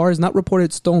 The car is not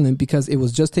reported stolen because it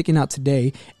was just taken out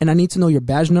today. And I need to know your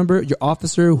badge number, your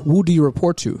officer. Who do you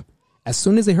report to? As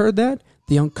soon as they heard that,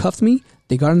 they uncuffed me.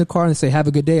 They got in the car and say, have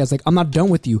a good day. I was like, I'm not done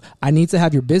with you. I need to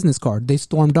have your business card. They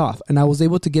stormed off. And I was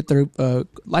able to get their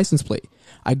license plate.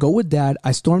 I go with dad.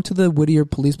 I storm to the Whittier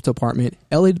Police Department,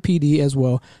 LAPD as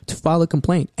well, to file a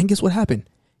complaint. And guess what happened?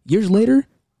 Years later,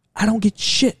 I don't get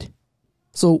shit.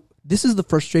 So this is the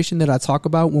frustration that I talk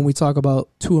about when we talk about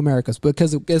 2 Americas.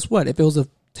 Because guess what? If it was a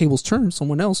tables turn,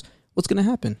 someone else, what's going to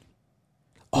happen?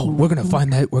 Oh, we're going to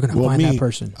find that. We're going to find that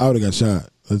person. I would have got shot.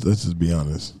 Let's just be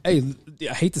honest. Hey,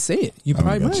 I hate to say it. You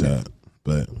probably got might shot.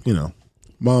 But, you know,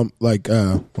 mom, like,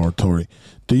 or Tori,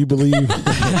 do you believe? I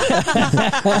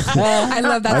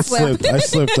love that slip. I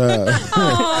slipped.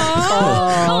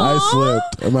 I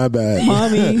slipped. My bad.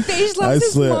 Mommy. Paige loves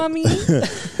his mommy.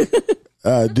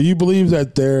 Do you believe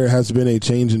that there has been a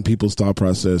change in people's thought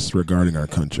process regarding our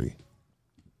country?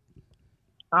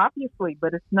 Obviously,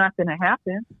 but it's not going to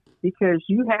happen because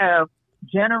you have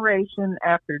generation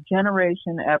after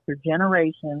generation after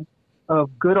generation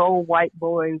of good old white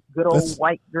boys, good old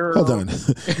white girls. Hold on.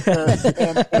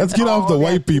 Let's get off the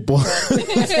white people. They're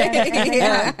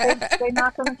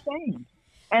not going to change.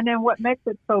 And then what makes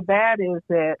it so bad is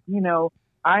that, you know,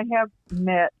 I have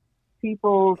met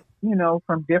people, you know,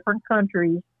 from different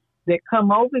countries that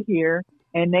come over here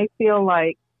and they feel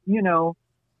like, you know,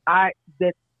 that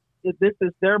this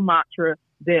is their mantra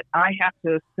that I have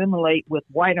to assimilate with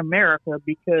white America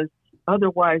because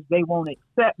otherwise they won't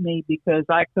accept me because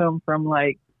I come from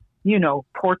like, you know,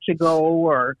 Portugal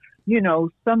or, you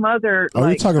know, some other. Oh,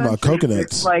 you're talking about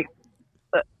coconuts. Like,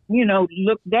 you know,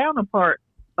 looked down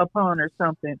upon or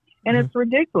something. And it's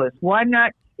ridiculous. Why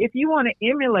not? If you want to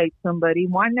emulate somebody,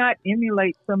 why not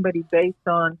emulate somebody based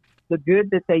on the good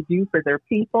that they do for their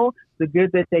people, the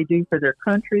good that they do for their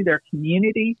country, their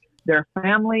community, their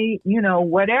family, you know,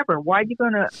 whatever. Why are you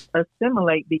going to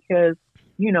assimilate because,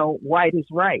 you know, white is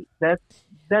right? That's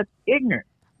ignorant.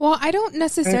 Well, I don't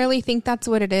necessarily think that's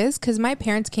what it is because my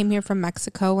parents came here from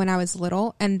Mexico when I was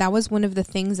little, and that was one of the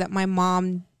things that my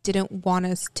mom didn't want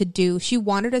us to do. She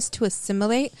wanted us to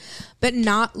assimilate, but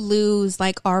not lose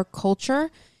like our culture.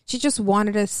 She just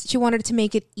wanted to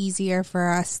make it easier for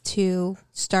us to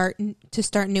start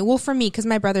new. Well, for me, because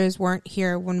my brothers weren't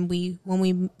here when we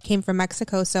came from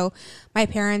Mexico, so my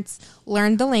parents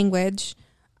learned the language,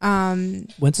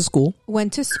 went to school,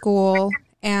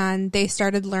 and they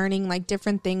started learning like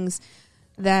different things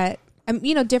that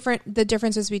you know, the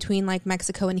differences between like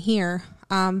Mexico and here.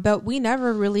 But we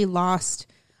never really lost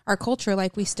our culture.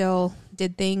 Like we still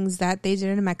did things that they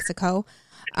did in Mexico.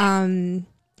 And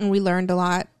we learned a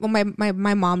lot. Well,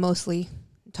 my mom mostly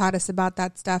taught us about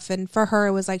that stuff. And for her,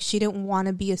 it was like she didn't want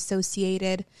to be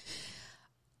associated.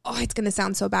 Oh, it's going to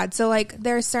sound so bad. So like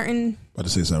there are certain... About to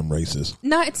say something racist.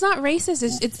 No, it's not racist.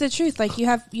 It's the truth. Like you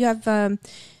have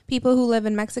people who live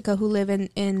in Mexico who live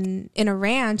in a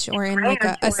ranch or in like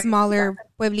a smaller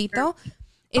pueblito.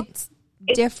 It's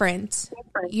different.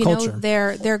 You culture.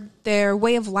 know, their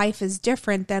way of life is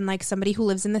different than like somebody who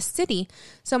lives in the city.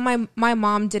 So my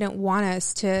mom didn't want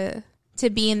us to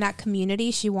be in that community.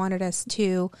 She wanted us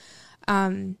to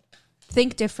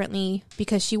think differently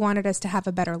because she wanted us to have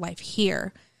a better life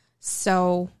here.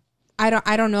 So I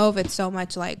don't know if it's so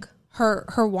much like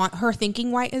her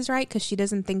thinking white is right, because she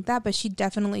doesn't think that, but she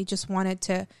definitely just wanted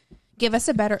to give us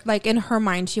a better, like in her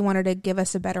mind, she wanted to give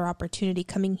us a better opportunity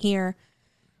coming here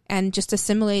and just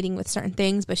assimilating with certain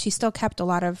things, but she still kept a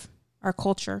lot of our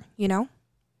culture, you know?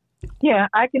 Yeah,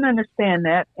 I can understand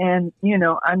that. And, you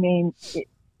know, I mean,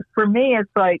 for me,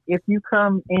 it's like if you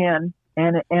come in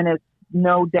and it's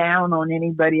no down on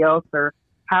anybody else or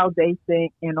how they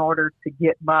think in order to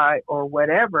get by or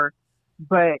whatever.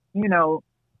 But, you know,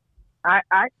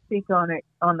 I speak on it,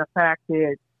 on the fact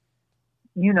that,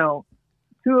 you know,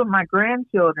 two of my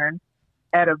grandchildren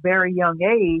at a very young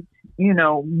age, you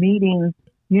know, meeting,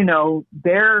 you know,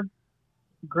 their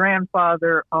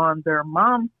grandfather on their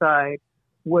mom's side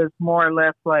was more or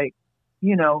less like,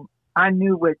 you know, I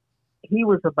knew what he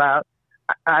was about.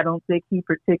 I don't think he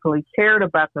particularly cared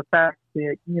about the fact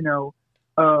that, you know,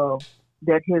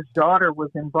 that his daughter was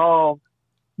involved,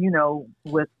 you know,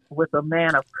 with a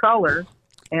man of color.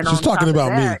 And she's talking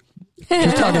about me.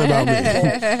 She's talking about me.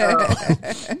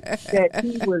 That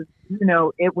he was, you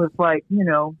know, it was like, you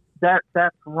know,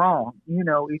 that's wrong. You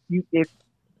know, if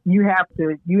you have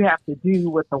to do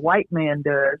what the white man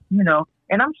does, you know.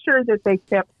 And I'm sure that they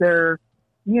kept their,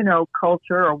 you know,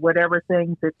 culture or whatever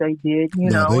things that they did, you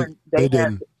know, and they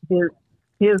had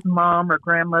his mom or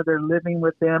grandmother living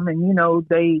with them, and, you know,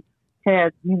 they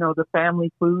had, you know, the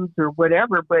family foods or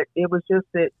whatever, but it was just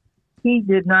that he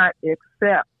did not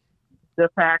accept the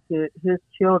fact that his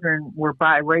children were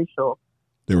biracial.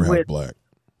 They were half black.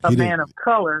 A man of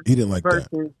color he didn't like versus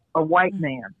that. A white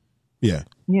man. Yeah.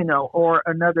 You know, or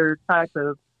another type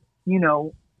of, you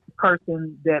know,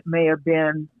 person that may have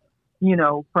been, you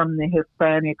know, from the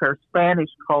Hispanic or Spanish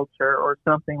culture or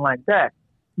something like that.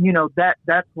 You know,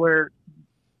 that's where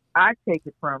I take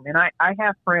it from. And I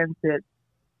have friends that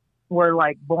were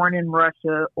like born in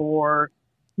Russia or,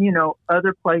 you know,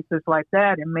 other places like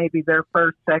that, and maybe they're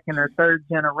first, second, or third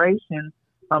generation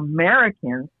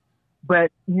Americans,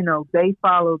 but, you know, they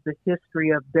follow the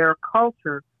history of their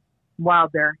culture while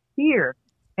they're here,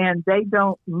 and they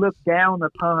don't look down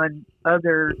upon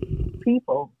other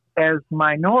people as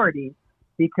minorities,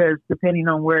 because depending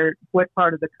on what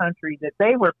part of the country that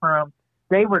they were from,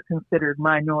 they were considered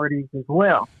minorities as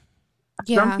well.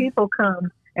 Yeah. Some people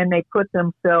come and they put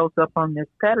themselves up on this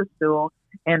pedestal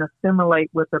and assimilate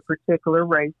with a particular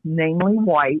race, namely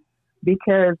white,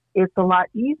 because it's a lot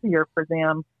easier for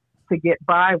them to get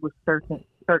by with certain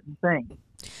things.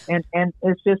 And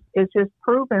it's just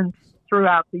proven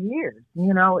throughout the years.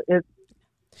 You know, it's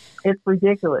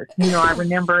ridiculous. You know, I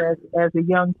remember as a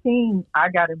young teen, I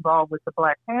got involved with the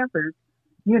Black Panthers,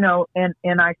 you know, and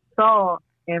I saw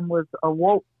and was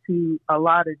awoke to a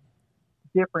lot of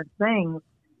different things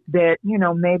that, you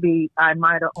know, maybe I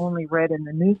might have only read in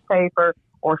the newspaper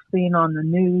or seen on the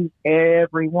news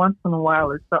every once in a while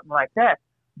or something like that.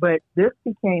 But this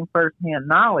became firsthand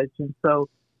knowledge. And so,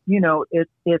 you know,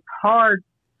 it's hard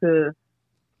to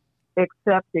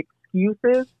accept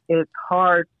excuses. It's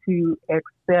hard to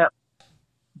accept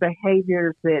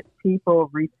behaviors that people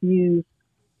refuse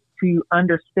to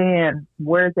understand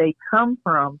where they come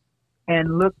from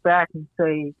and look back and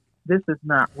say, this is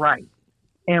not right,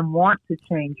 and want to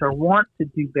change or want to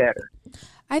do better.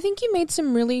 I think you made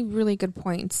some really, really good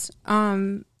points.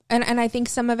 And I think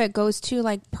some of it goes to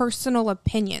like personal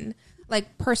opinion,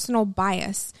 like personal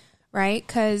bias, right?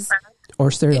 Or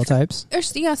stereotypes.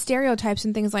 Stereotypes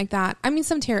and things like that. I mean,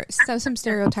 some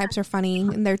stereotypes are funny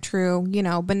and they're true, you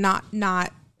know, but not.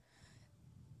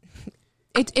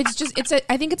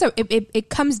 It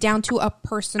comes down to a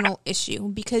personal issue,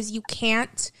 because you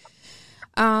can't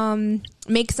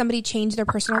make somebody change their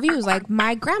personal views. Like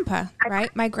my grandpa,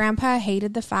 right? My grandpa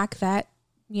hated the fact that,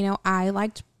 you know, I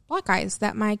liked black guys,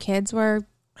 that my kids were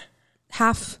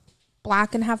half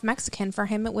black and half Mexican. For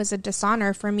him, it was a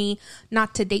dishonor for me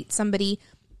not to date somebody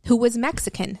who was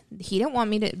Mexican. He didn't want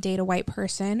me to date a white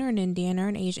person or an Indian or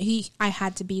an Asian. I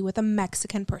had to be with a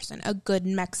Mexican person, a good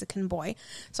Mexican boy.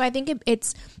 So I think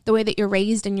it's the way that you're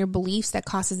raised and your beliefs that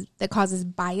causes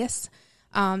bias.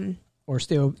 Or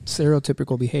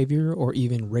stereotypical behavior, or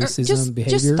even racism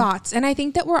behavior. Just thoughts. And I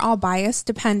think that we're all biased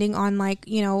depending on, like,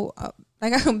 you know,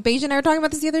 like Beige and I were talking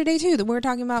about this the other day too, that we were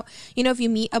talking about, you know, if you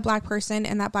meet a black person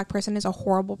and that black person is a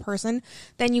horrible person,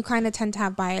 then you kind of tend to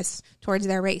have bias towards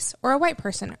their race. Or a white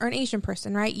person or an Asian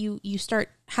person, right? You start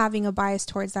having a bias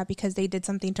towards that because they did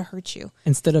something to hurt you.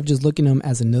 Instead of just looking at them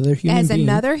as another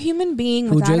human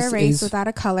being without a race, without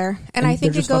a color. And I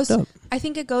think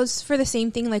it goes for the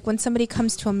same thing. Like when somebody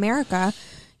comes to America,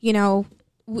 you know,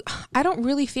 I don't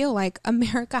really feel like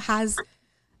America has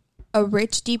a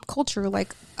rich, deep culture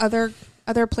like other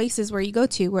places where you go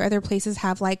to, where other places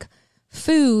have like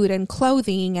food and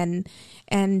clothing and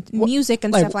music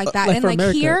and like- stuff like that. like And for like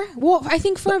America. here, well, I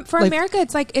think for Like- America,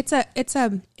 it's like it's a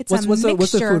What's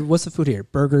mixture. what's the food here?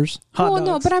 Burgers, hot Well,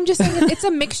 dogs. no, but I'm just saying it's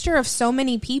a mixture of so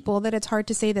many people that it's hard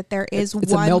to say that there is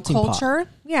It's a one melting pot. culture.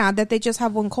 Yeah, that they just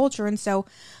have one culture, and so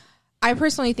I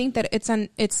personally think that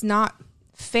it's not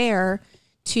fair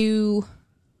to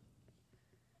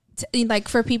like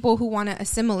for people who want to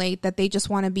assimilate, that they just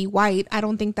want to be white. I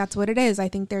don't think that's what it is. I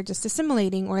think they're just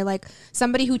assimilating, or like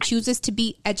somebody who chooses to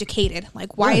be educated.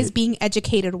 Like, why is being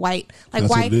educated white? Like,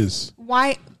 That's why? what it is.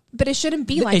 Why? But it shouldn't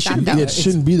be like that, shouldn't be. though. It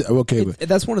shouldn't be that. Okay, but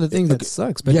That's one of the things that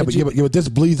sucks. But but this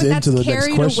bleeds But that's into the next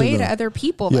carried question. away though. to other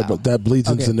people. Yeah, though. but that bleeds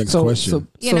into the next question. So,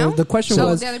 You know? the question So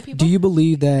was: the other people? do you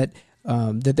believe that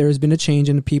that there has been a change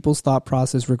in people's thought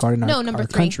process regarding number our 3.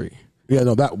 country? Yeah,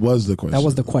 no, that was the question. That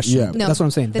was the question. Yeah, No, That's what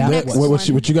I'm saying. the That next was-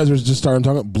 one. what you guys were just starting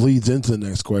talking about bleeds into the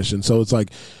next question. So it's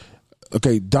like,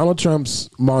 okay, Donald Trump's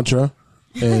mantra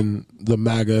and the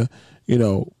MAGA,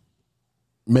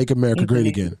 make America great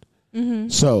again. Mm-hmm.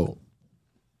 So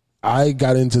I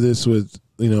got into this with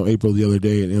April the other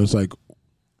day, and it was like,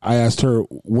 I asked her,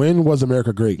 when was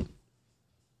America great?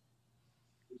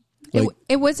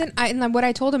 It wasn't. And what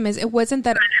I told him is, it wasn't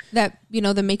that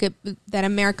that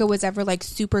America was ever like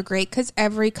super great, because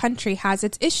every country has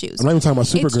its issues. I'm not even talking about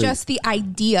super it's great. just the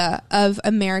idea of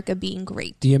America being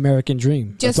great. The American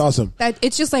dream. Just That's awesome. That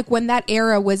it's just like when that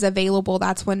era was available,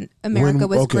 that's when America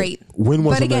was great. When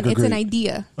was but again, America it's great? an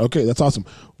idea. Okay, that's awesome.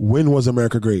 When was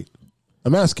America great?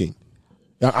 I'm asking.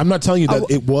 I'm not telling you that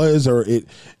it was or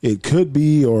it could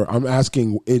be, or I'm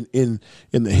asking in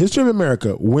the history of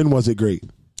America, when was it great?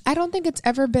 I don't think it's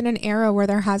ever been an era where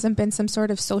there hasn't been some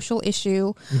sort of social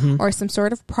issue or some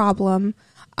sort of problem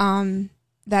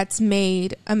that's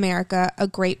made America a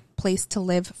great place to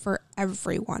live for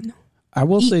everyone. I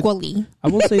will equally. say, I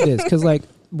will say this, because like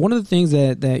one of the things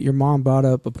that your mom brought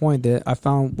up, a point that I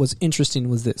found was interesting,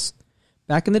 was this: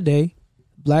 back in the day,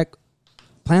 Black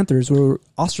Panthers were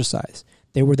ostracized.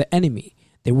 They were the enemy.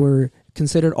 They were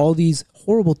considered all these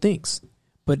horrible things.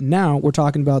 But now we're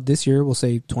talking about this year, we'll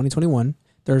say 2021.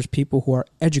 There's people who are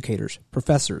educators,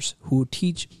 professors who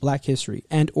teach Black history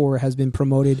and or has been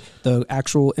promoted the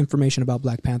actual information about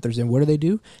Black Panthers. And what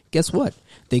do? Guess what?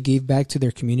 They gave back to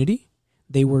their community.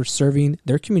 They were serving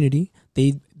their community.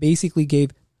 They basically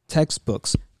gave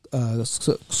textbooks,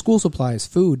 school supplies,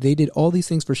 food. They did all these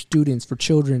things for students, for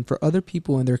children, for other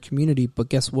people in their community. But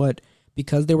guess what?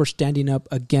 Because they were standing up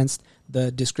against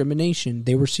the discrimination,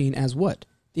 they were seen as what?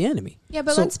 The enemy. Yeah,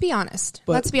 but So- let's be honest.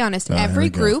 but- Let's be honest. Here Every we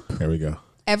go. group, Here we go.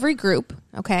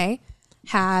 okay,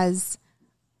 has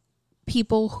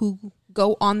people who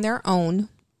go on their own,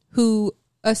 who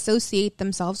associate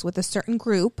themselves with a certain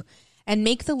group and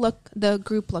make the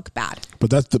group look bad. But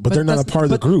they're not a part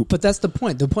of the group. But that's the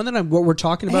point. The point that what we're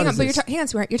talking about Hang on, is but this. hang on,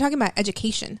 sweetheart. You're talking about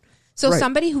education. So Right.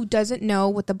 somebody who doesn't know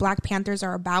what the Black Panthers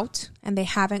are about, and they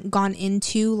haven't gone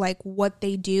into like what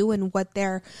they do and what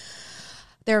their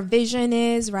vision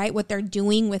is, right? What they're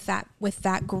doing with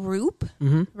that group,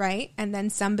 right? And then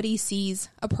somebody sees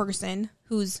a person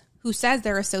who says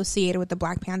they're associated with the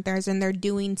Black Panthers, and they're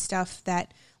doing stuff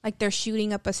that, like, they're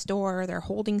shooting up a store, or they're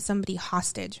holding somebody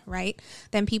hostage, right?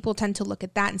 Then people tend to look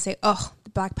at that and say, "Oh, the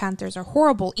Black Panthers are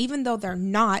horrible," even though they're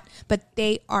not. But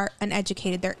they are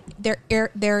uneducated.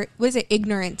 They're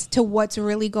ignorant to what's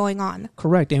really going on.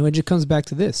 Correct. And it just comes back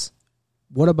to this.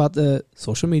 What about the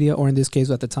social media, or in this case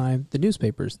at the time, the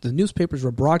newspapers? The newspapers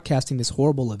were broadcasting this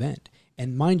horrible event.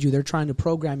 And mind you, they're trying to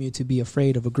program you to be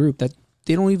afraid of a group that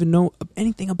they don't even know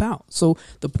anything about. So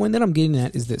the point that I'm getting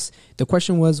at is this. The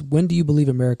question was, when do you believe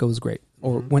America was great?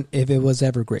 Or when, if it was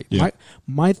ever great? Yeah.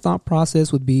 My thought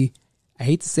process would be, I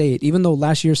hate to say it, even though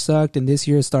last year sucked and this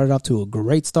year started off to a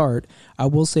great start, I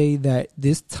will say that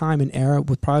this time and era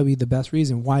would probably be the best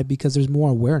reason. Why? Because there's more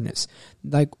awareness.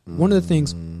 Like one of the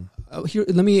things. Here,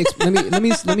 let me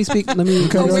speak. Let me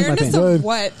Awareness of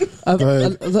what?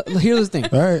 Here's the thing.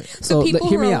 All right. So People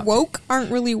hear who me are out. woke aren't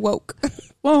really woke.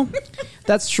 Well,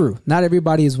 that's true. Not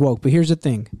everybody is woke, but here's the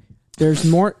thing. There's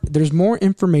more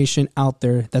information out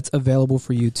there that's available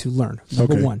for you to learn.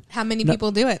 Number Okay. one. How many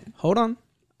people do it? Hold on.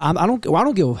 I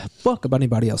don't give a fuck about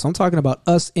anybody else. I'm talking about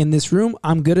us in this room.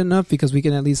 I'm good enough because we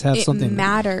can at least have It something.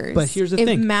 matters. But here's the it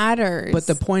thing. It matters. But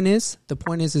the point is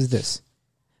this.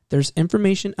 There's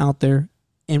information out there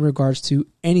in regards to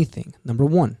anything. Number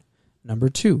one. Number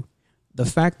two, the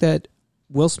fact that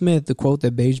Will Smith, the quote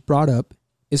that Beige brought up,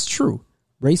 is true.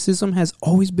 Racism has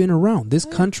always been around. This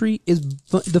country is,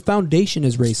 the foundation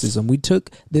is racism. We took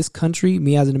this country,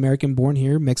 me as an American born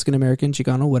here, Mexican American,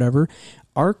 Chicano, whatever.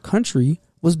 Our country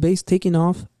was based taking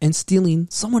off and stealing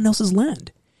someone else's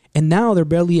land. And now they're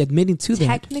barely admitting to that.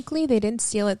 Technically, they didn't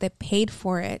steal it. They paid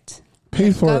for it.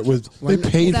 Paid for it with. They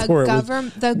paid for it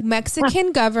with. The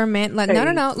Mexican government.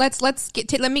 No.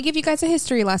 Let me give you guys a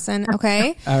history lesson,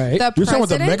 okay? All right. You're talking about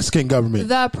the Mexican government.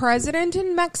 The president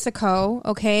in Mexico,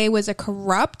 okay, was a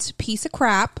corrupt piece of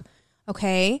crap,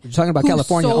 okay? You're talking about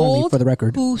California only, for the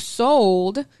record. Who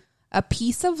sold a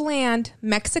piece of land,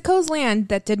 Mexico's land,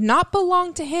 that did not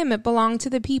belong to him. It belonged to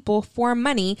the people for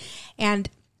money. And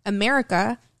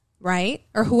America, right,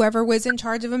 or whoever was in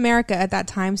charge of America at that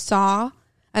time, saw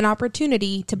an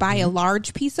opportunity to buy a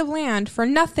large piece of land for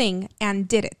nothing and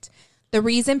did it. The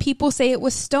reason people say it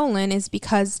was stolen is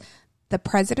because the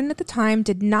president at the time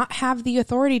did not have the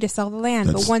authority to sell the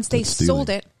land. But once they sold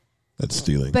it, that's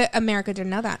stealing. But America didn't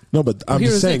know that. No, but I'm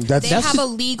just saying they have a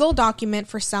legal document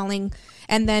for selling,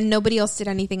 and then nobody else did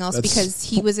anything else because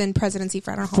he was in presidency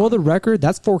for I don't know. For the record,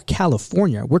 that's for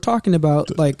California. We're talking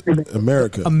about like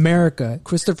America.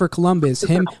 Christopher Columbus,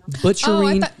 him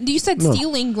butchering. You said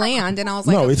stealing land, and I was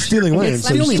like, no, it's stealing land. It's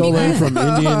stealing land from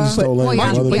Indians, stolen from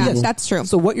other people. That's true.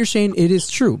 So what you're saying, it is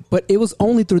true, but it was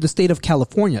only through the state of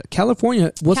California.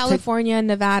 California,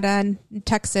 Nevada, and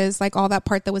Texas, like all that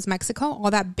part that was Mexico, all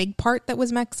that big part that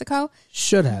was Mexico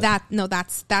should have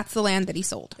that's the land that he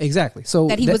sold. Exactly. So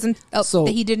that he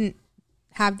that he didn't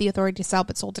have the authority to sell,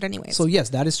 but sold it anyways. So yes,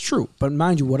 that is true. But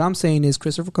mind you, what I'm saying is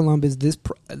Christopher Columbus, this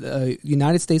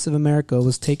United States of America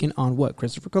was taken on what?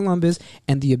 Christopher Columbus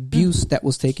and the abuse that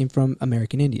was taken from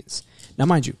American Indians. Now,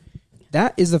 mind you,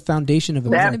 that is the foundation of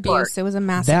America. It was an abuse. It was a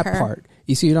massacre. That part.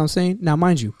 You see what I'm saying? Now,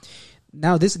 mind you,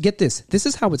 get this. This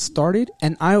is how it started.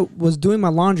 And I was doing my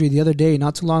laundry the other day,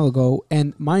 not too long ago.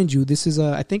 And mind you, this is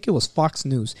I think it was Fox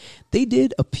News. They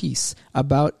did a piece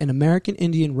about an American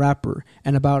Indian rapper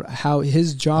and about how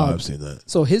his job. Oh, I've seen that.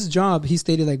 So his job, he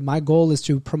stated like, my goal is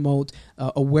to promote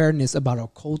awareness about our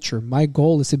culture. My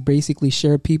goal is to basically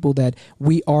share people that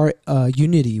we are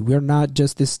unity. We're not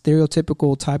just this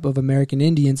stereotypical type of American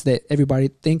Indians that everybody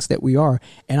thinks that we are.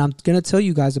 And I'm going to tell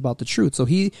you guys about the truth. So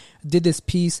he did this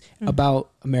piece about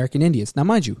American Indians. Now,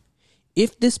 mind you,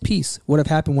 if this piece would have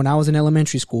happened when I was in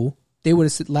elementary school, they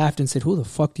would have laughed and said, who the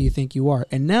fuck do you think you are?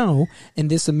 And now, in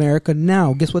this America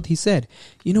now, guess what he said?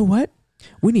 You know what?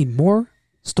 We need more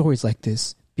stories like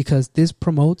this because this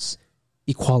promotes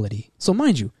equality. So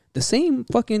mind you, the same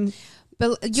fucking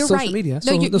you're social right. media.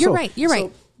 No, you're right. You're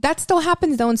right. That still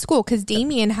happens though in school because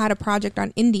Damien had a project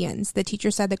on Indians. The teacher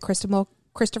said that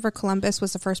Christopher Columbus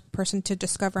was the first person to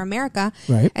discover America.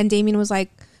 Right. And Damien was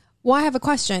like, well, I have a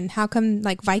question. How come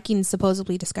like Vikings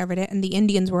supposedly discovered it and the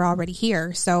Indians were already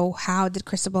here? So how did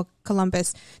Christopher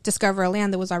Columbus discover a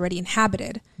land that was already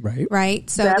inhabited? Right. Right.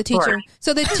 So the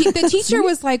teacher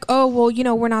was like, oh,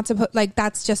 well, we're not supposed, like,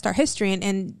 that's just our history.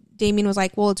 And Damien was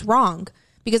like, well, it's wrong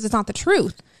because it's not the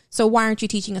truth. So why aren't you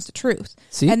teaching us the truth?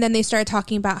 See? And then they started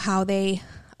talking about how they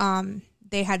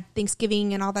had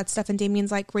Thanksgiving and all that stuff. And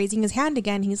Damien's like raising his hand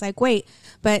again. He's like, wait,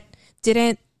 but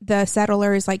didn't the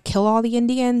settlers like kill all the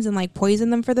Indians and like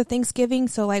poison them for the Thanksgiving?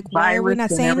 So like, why are we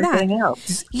not saying that?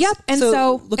 Else. Yep. And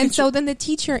so then the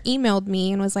teacher emailed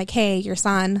me and was like, hey, your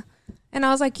son. And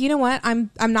I was like, you know what? I'm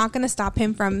not going to stop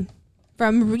him from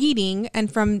reading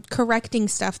and from correcting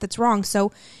stuff that's wrong.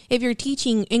 So if you're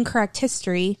teaching incorrect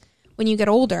history when you get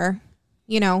older,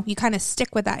 you kind of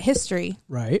stick with that history.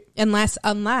 Right.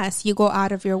 Unless you go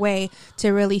out of your way to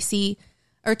really see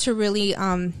or to really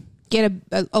get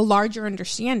a larger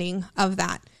understanding of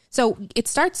that. So it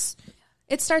starts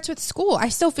with school. I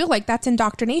still feel like that's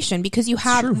indoctrination because you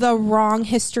have the wrong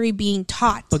history being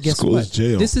taught. But guess School what? is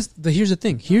jail. Here's the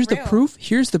thing. Here's the proof.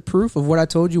 Here's the proof of what I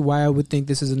told you why I would think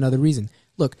this is another reason.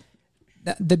 Look,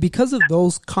 that because of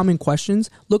those common questions,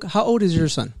 look, how old is your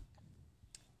son?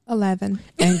 11.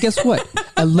 And guess what?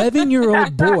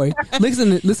 11-year-old boy,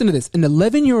 listen to this. An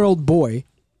 11-year-old boy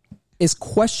is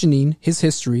questioning his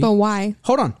history. But why?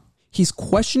 Hold on. He's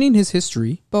questioning his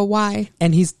history. But why?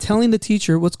 And he's telling the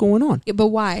teacher what's going on. But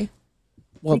why?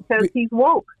 Well, because he's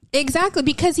woke. Exactly,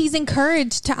 because he's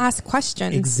encouraged to ask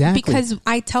questions. Exactly. Because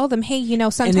I tell them, hey,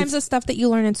 sometimes the stuff that you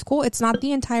learn in school, it's not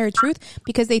the entire truth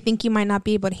because they think you might not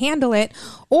be able to handle it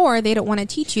or they don't want to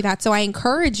teach you that. So I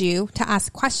encourage you to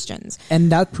ask questions.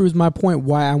 And that proves my point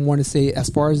why I want to say as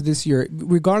far as this year,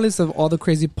 regardless of all the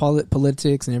crazy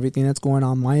politics and everything that's going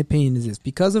on, my opinion is this.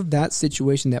 Because of that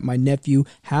situation that my nephew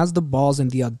has the balls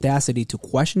and the audacity to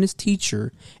question his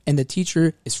teacher and the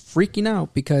teacher is freaking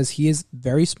out because he is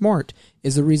very smart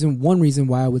is one reason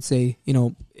why I would say,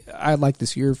 I like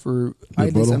this year for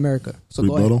America. So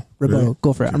Rebuttal? Rebuttal. Yeah.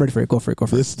 Go for it. I'm ready for it. Go for it.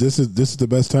 This is the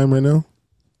best time right now?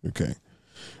 Okay.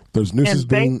 There's nuisance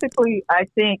and basically, I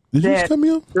think that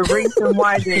the reason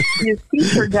why his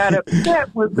teacher got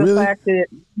upset was the fact that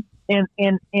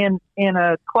in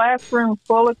a classroom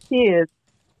full of kids,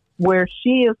 where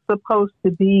she is supposed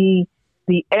to be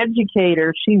the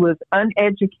educator. She was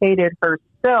uneducated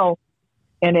herself,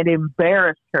 and it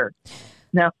embarrassed her.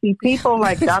 Now, see, people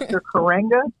like Dr.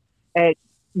 Karenga at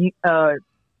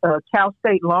Cal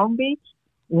State Long Beach,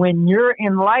 when you're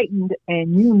enlightened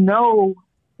and you know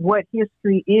what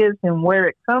history is and where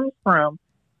it comes from,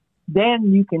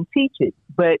 then you can teach it.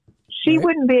 But she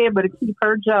wouldn't be able to keep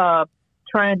her job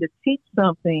trying to teach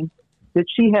something that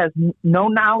she has no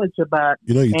knowledge about.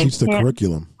 You teach the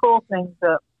curriculum. Pull things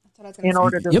up in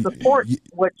order to support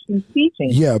what she's teaching.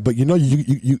 Yeah, but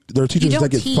there are teachers that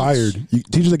get fired.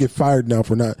 Teachers that get fired now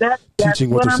for not teaching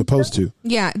what they're supposed to.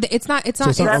 Yeah, it's not on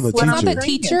the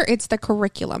teacher. It's the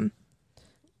curriculum.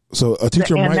 So a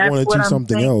teacher might want to teach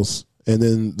something else, and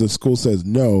then the school says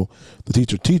no. The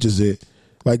teacher teaches it.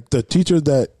 Like the teacher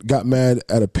that got mad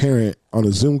at a parent on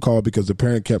a Zoom call because the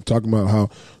parent kept talking about how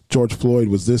George Floyd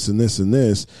was this and this and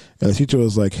this, and the teacher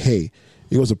was like, "Hey,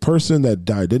 it was a person that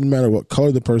died. Didn't matter what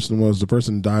color the person was. The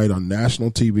person died on national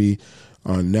TV,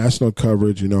 on national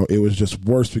coverage. It was just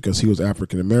worse because he was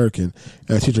African American."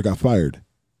 And the teacher got fired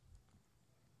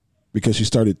because she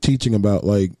started teaching about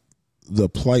like the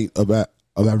plight of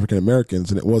African Americans,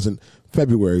 and it wasn't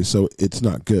February, so it's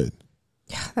not good.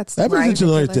 Yeah, that brings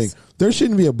another thing. There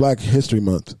shouldn't be a Black History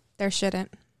Month. There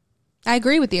shouldn't. I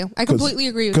agree with you. I completely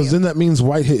agree with you. Because then that means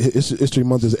White History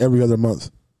Month is every other month.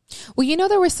 Well,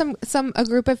 there was a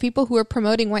group of people who were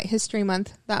promoting White History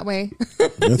Month that way.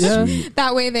 Sweet.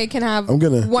 That way they can have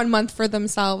 1 month for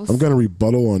themselves. I'm going to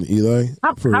rebuttal on Eli.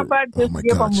 How about just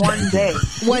give them 1 day?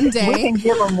 1 day. We can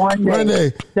give them 1 day. 1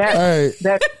 day. All right.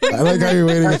 I like how you're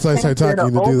waiting until I start talking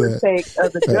to do that. The overtake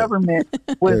of the government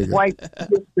was White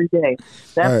History Day.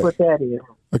 That's what that is.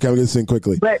 Okay, I'm going to sing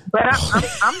quickly. But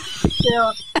I'm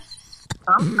still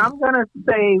I'm going to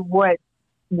say what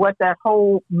that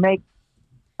whole make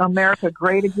America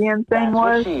Great Again thing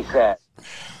was. She said.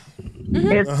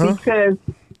 It's because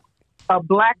a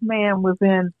black man was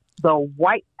in the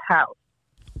White House.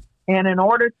 And in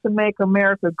order to make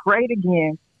America great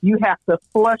again, you have to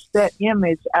flush that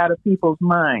image out of people's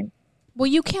minds. Well,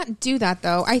 you can't do that,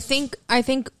 though. I think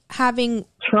having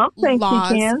Trump thinks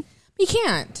laws, he can. He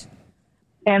can't.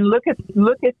 And look at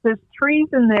this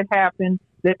treason that happened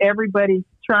that everybody's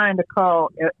trying to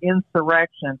call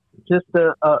insurrection. No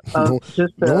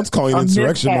one's calling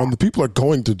insurrection. The people are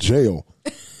going to jail.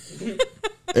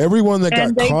 Everyone that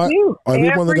got caught.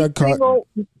 Everyone that got caught.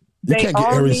 You can't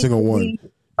get every single one.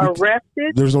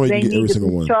 Arrested. There's no way you can get every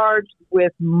single one. Charged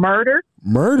with murder.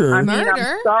 Murder. I'm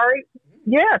sorry.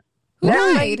 Yes.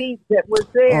 That lady that was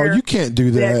there. Oh, you can't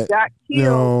do that. Got killed.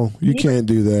 No, you can't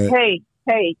do that.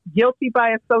 Hey, guilty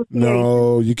by association.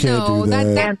 No, you can't do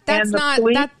that. That's not.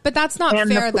 But that's not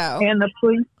fair, though. And the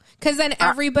police. Because then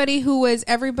everybody who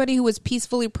was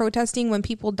peacefully protesting when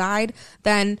people died,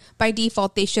 then by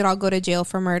default they should all go to jail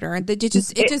for murder. And you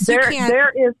can't.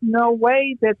 There is no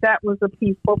way that was a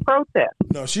peaceful protest.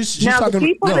 No, she's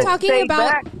talking.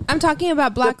 I'm talking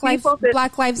about Black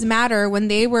Lives Matter when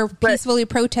they were peacefully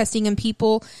protesting and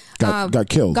people got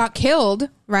killed. Got killed,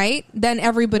 right? Then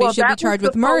everybody should be charged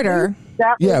with murder.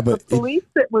 That was the police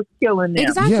that was killing them.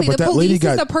 Exactly. Yeah, but the police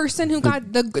is the person who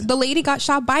got the lady got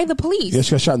shot by the police. Yeah,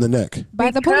 she got shot in the neck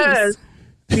by the police.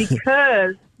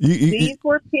 Because these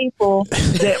were people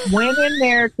that went in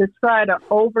there to try to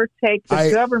overtake the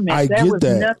government. There was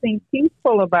nothing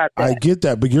peaceful about that. I get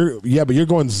that, but you're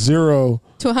going 0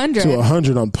 to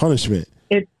 100 on punishment.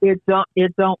 It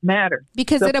don't matter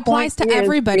because it applies to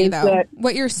everybody, though.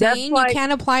 What you're saying, you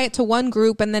can't apply it to one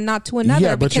group and then not to another.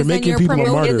 Yeah, but because you're making then you're people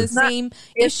promoting martyr. the same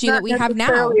issue that we have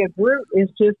now. A group.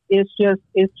 It's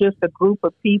just a group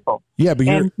of people. Yeah, but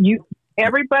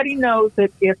everybody knows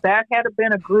that if that had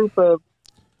been a group of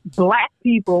black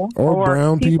people or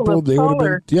brown people, they would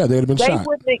have been. Yeah, they would have been shot. They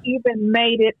wouldn't have even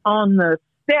made it on the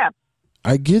steps.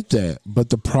 I get that, but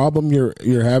the problem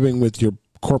you're having with your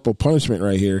corporal punishment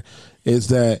right here is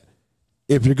that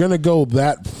if you're going to go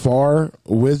that far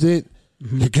with it,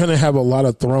 you're going to have a lot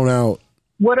of thrown out.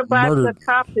 What about the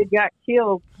cop that got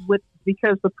killed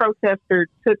because the protester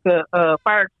took a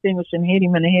fire extinguisher and hit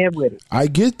him in the head with it? I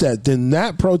get that. Then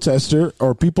that protester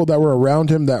or people that were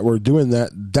around him that were doing that,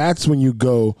 that's when you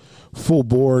go full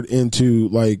board into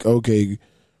the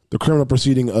criminal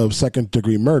proceeding of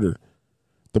second-degree murder.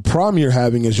 The problem you're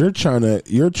having is you're trying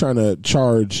to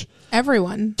charge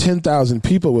everyone 10,000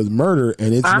 people with murder,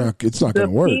 and it's not going to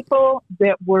work. The people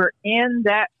that were in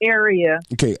that area,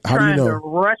 how do you know? To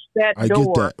rush that door. I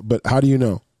get that, but how do you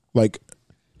know?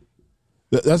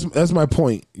 That's my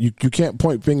point. You can't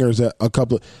point fingers at a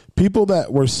couple of people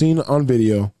that were seen on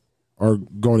video are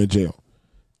going to jail.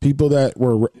 People that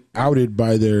were outed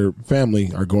by their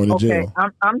family are going to jail.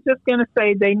 I'm just going to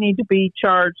say they need to be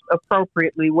charged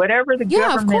appropriately, whatever the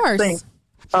government thinks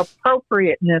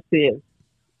appropriateness is.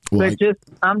 Well, but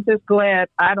I'm just glad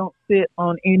I don't sit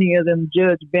on any of them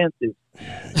judge benches.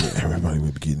 Everybody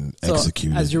would be getting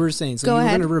executed. As you were saying, so Go you're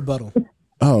ahead. going to rebuttal.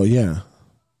 Oh, yeah.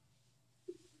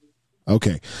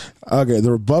 Okay.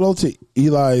 The rebuttal to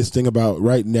Eli's thing about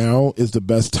right now is the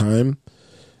best time.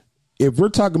 If we're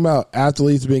talking about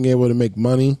athletes being able to make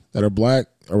money that are black,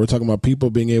 or we're talking about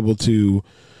people being able to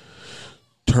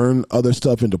turn other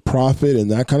stuff into profit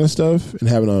and that kind of stuff and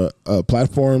having a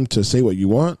platform to say what you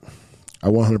want, I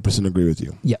 100% agree with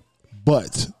you. Yeah.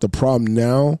 But the problem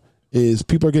now is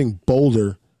people are getting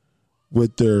bolder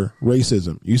with their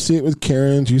racism. You see it with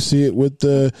Karens. You see it with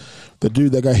the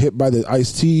dude that got hit by the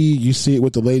iced tea. You see it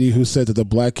with the lady who said that the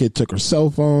black kid took her cell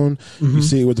phone. Mm-hmm. You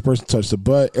see it with the person who touched the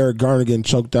butt. Eric Garner getting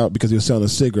choked out because he was selling a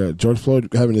cigarette. George Floyd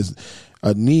having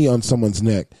a knee on someone's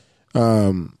neck.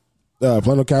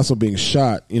 Philando Castile being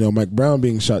shot. Mike Brown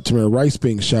being shot. Tamir Rice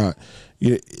being shot.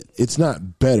 It's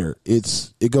not better.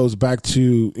 It goes back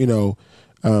to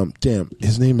damn,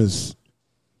 his name is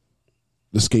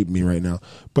escaped me right now.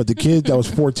 But the kid that was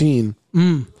 14,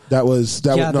 this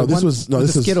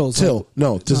is Skittles, Till.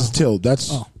 No, this is Till.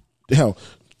 That's hell.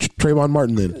 Trayvon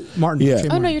Martin then. Yeah.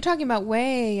 Oh no, you're talking about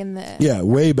way in the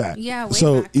way back. Yeah, way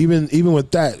so back. even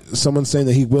with that, someone's saying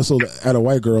that he whistled at a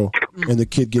white girl and the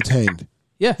kid gets hanged.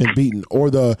 Yeah. And beaten. Or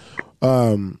the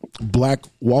Black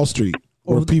Wall Street,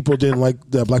 where people didn't like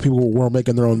that black people weren't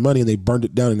making their own money and they burned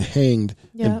it down and hanged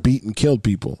and beat and killed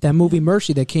people. That movie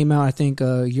Mercy that came out, I think,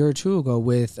 a year or two ago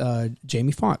with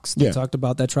Jamie Foxx. They talked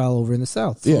about that trial over in the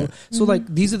South. So, so like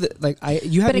these are the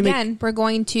But again, we're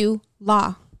going to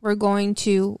law. We're going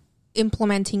to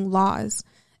implementing laws.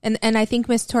 And I think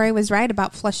Ms. Torrey was right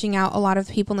about flushing out a lot of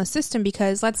people in the system,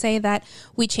 because let's say that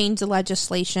we change the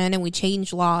legislation and we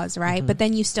change laws, right? Mm-hmm. But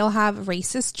then you still have a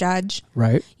racist judge.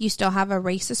 Right. You still have a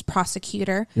racist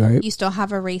prosecutor. Right. You still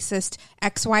have a racist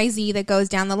XYZ that goes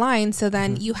down the line. So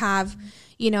then you have,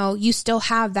 you still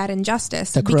have that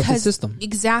injustice. That corrupted system.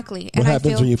 Exactly. What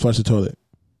happens when you flush the toilet?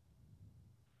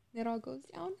 It all goes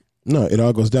down. No, it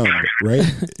all goes down, right?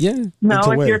 Yeah. No,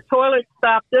 if your toilet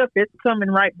stopped up, it's coming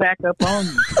right back up on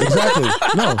you. Exactly.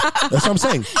 No, that's what I'm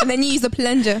saying. And then you use a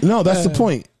plunger. No, that's the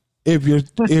point. If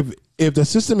the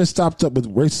system is stopped up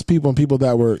with racist people and people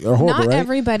that are horrible, not right?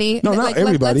 everybody. No, not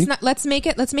everybody. Let's make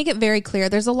it very clear.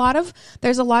 There's a lot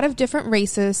of different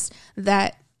races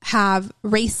that have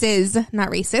races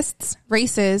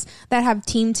that have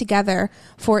teamed together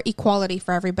for equality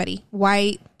for everybody.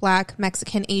 White, black,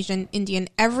 Mexican, Asian, Indian,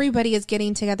 everybody is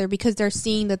getting together because they're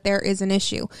seeing that there is an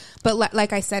issue. But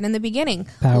like I said in the beginning,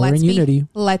 power and unity.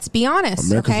 Let's be honest.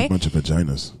 America's okay? a bunch of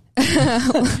vaginas.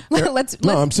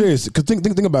 No, I'm serious. Because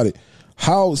think about it.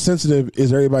 How sensitive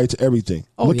is everybody to everything?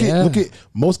 Look at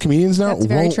most comedians now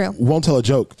won't tell a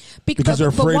joke because they're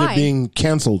afraid of being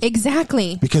canceled.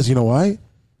 Exactly. Because you know why?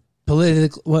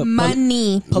 Political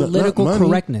money. Political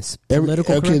correctness.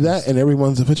 That and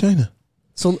everyone's a vagina.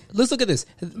 So let's look at this.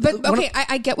 But okay,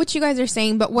 I get what you guys are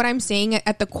saying, but what I'm saying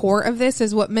at the core of this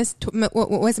is what Miss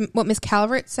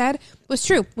Calvert said was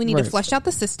true. We need to flesh out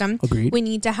the system. Agreed. We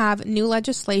need to have new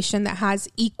legislation that has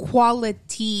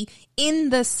equality in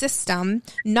the system,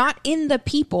 not in the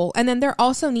people. And then there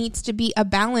also needs to be a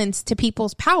balance to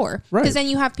people's power, because then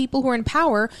you have people who are in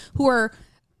power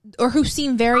who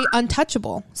seem very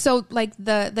untouchable. So like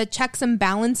the checks and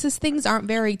balances things aren't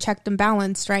very checked and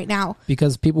balanced right now.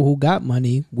 Because people who got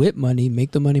money with money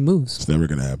make the money moves. It's never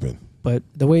going to happen. But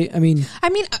the way,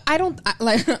 I don't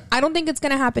think it's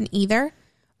going to happen either,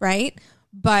 right?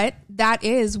 But that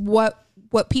is what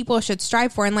people should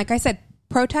strive for. And like I said,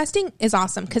 protesting is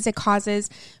awesome because it causes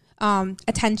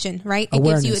attention, right?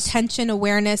 Awareness. It gives you attention,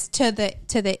 awareness to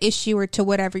the issue or to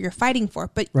whatever you're fighting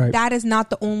for. But that is not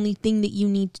the only thing that you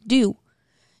need to do,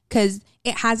 because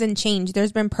it hasn't changed.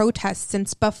 There's been protests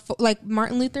since before, like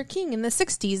Martin Luther King in the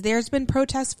 60s. There's been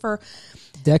protests for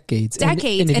decades, and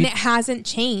it hasn't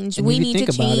changed. We need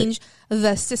to change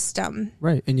the system.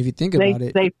 Right. And if you think about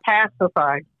it, they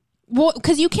pacified. Well,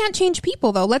 because you can't change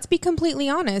people, though. Let's be completely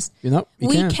honest.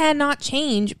 We cannot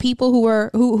change people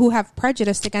who have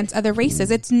prejudice against other races.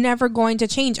 It's never going to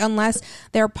change unless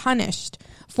they're punished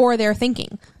for their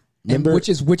thinking. Which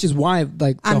is why,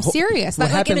 like, I'm serious.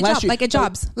 What happened last year? Like at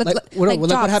jobs.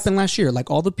 What happened last year? Like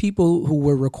all the people who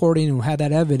were recording and who had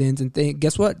that evidence, and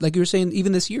guess what? Like you were saying,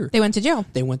 even this year, they went to jail.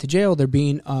 They're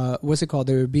being,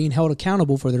 They're being held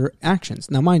accountable for their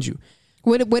actions. Now, mind you,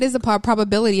 What is the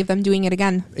probability of them doing it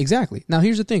again? Exactly. Now,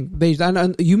 here's the thing. Beige,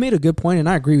 you made a good point, and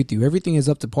I agree with you. Everything is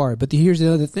up to par. But here's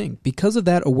the other thing. Because of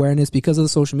that awareness, because of the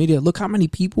social media, look how many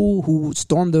people who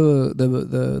stormed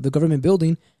the government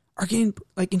building are getting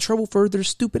like in trouble for their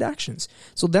stupid actions.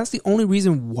 So that's the only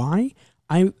reason why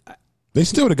They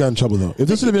still would have gotten in trouble, though. If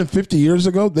this would have been 50 years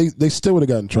ago, they still would have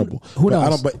gotten in trouble. Who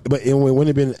knows? But it wouldn't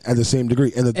have been at the same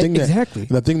degree. And the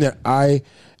thing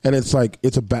and it's like,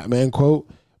 it's a Batman quote,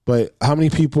 but how many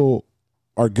people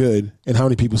are good and how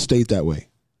many people stayed that way?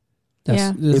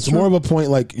 It's true. more of a point,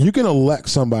 like, you can elect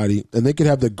somebody and they could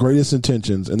have the greatest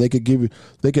intentions and they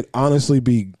could honestly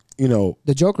be,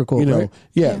 the Joker quote, right?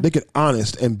 They could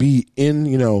honest and be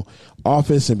in,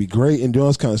 office and be great and do all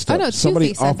this kind of stuff.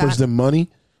 Somebody offers them money.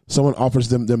 Someone offers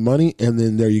them money, and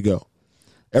then there you go.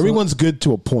 Everyone's good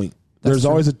to a point. There's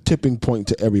always a tipping point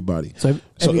to everybody. So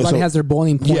everybody has their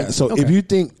boiling point. Yeah, so if you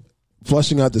think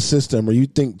flushing out the system or you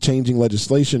think changing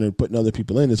legislation or putting other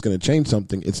people in is going to change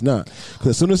something, it's not. Because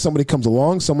as soon as somebody comes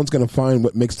along, someone's going to find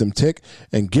what makes them tick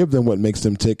and give them what makes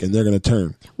them tick, and they're going to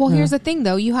turn. Well, here's the thing,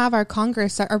 though. You have our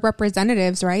Congress, our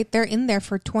representatives, right? They're in there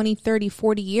for 20, 30,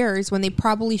 40 years when they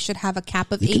probably should have a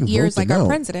cap of 8 years like our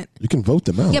president. You can vote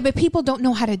them out. Yeah, but people don't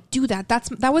know how to do that.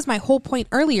 That was my whole point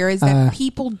earlier, is that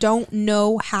people don't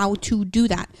know how to do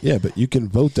that. Yeah, but you can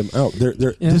vote them out.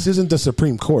 This isn't the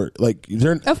Supreme Court. Like,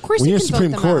 of course, when you're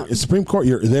Supreme Court,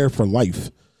 you're there for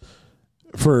life.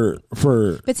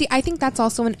 But see, I think that's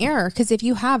also an error, because if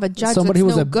you have a judge Somebody that's who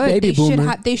was no a good, baby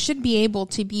they should be able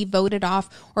to be voted off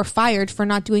or fired for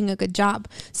not doing a good job.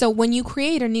 So when you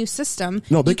create a new system,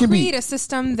 create a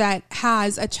system that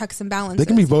has a checks and balances. They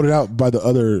can be voted out by the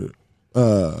other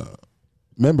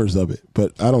members of it,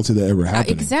 but I don't see that ever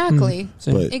happening. Exactly.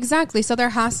 Exactly. So there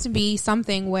has to be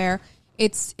something where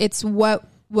it's what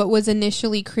was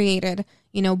initially created,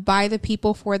 by the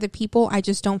people, for the people. I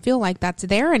just don't feel like that's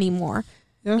there anymore.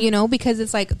 Yeah. Because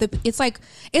it's like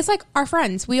our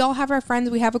friends. We all have our friends.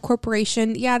 We have a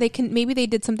corporation. Yeah, maybe they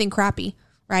did something crappy,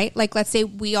 right? Like, let's say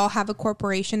we all have a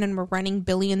corporation and we're running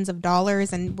billions of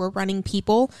dollars and we're running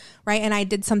people, right? And I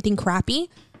did something crappy.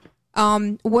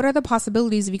 What are the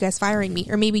possibilities of you guys firing me,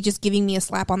 or maybe just giving me a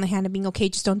slap on the hand and being okay,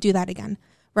 just don't do that again,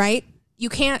 right? You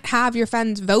can't have your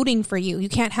friends voting for you. You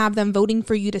can't have them voting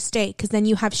for you to stay, because then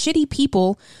you have shitty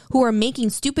people who are making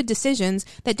stupid decisions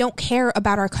that don't care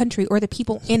about our country or the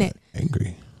people in it.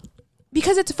 Angry.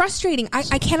 Because it's frustrating.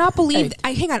 I cannot believe.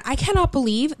 I cannot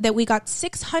believe that we got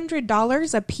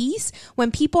 $600 a piece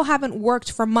when people haven't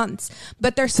worked for months,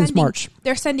 but since March.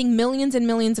 They're sending millions and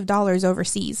millions of dollars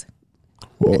overseas.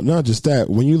 Well, not just that.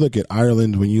 When you look at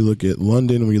Ireland, when you look at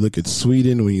London, when you look at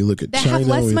Sweden, when you look at China, they have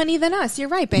less money than us. You're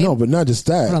right, babe. No, but not just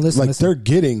that. They're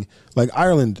getting, like,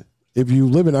 Ireland. If you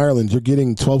live in Ireland, you're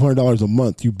getting $1,200 a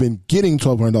month. You've been getting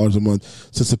 $1,200 a month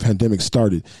since the pandemic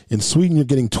started. In Sweden, you're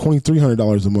getting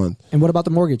 $2,300 a month. And what about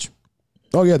the mortgage?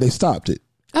 Oh yeah, they stopped it.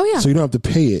 Oh yeah, so you don't have to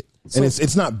pay it. And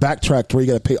it's not backtracked where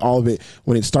you got to pay all of it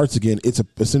when it starts again. It's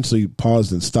essentially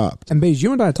paused and stopped. And Beige,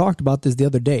 you and I talked about this the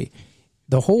other day.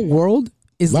 The whole world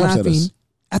is laughing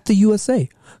at the USA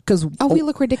because we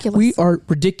look ridiculous. We are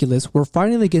ridiculous. We're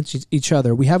fighting against each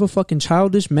other. We have a fucking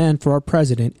childish man for our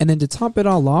president, and then to top it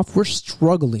all off, we're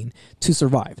struggling to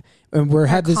survive. And our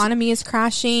economy is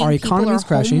crashing. Our economy is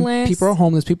crashing. Homeless. People are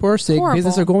homeless. People are sick. Horrible.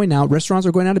 Businesses are going out. Restaurants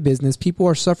are going out of business. People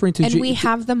are suffering. And we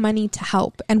have the money to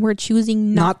help, and we're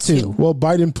choosing not to. Well,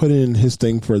 Biden put in his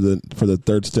thing for the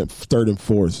third and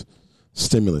fourth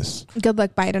stimulus. Good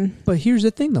luck, Biden. But here's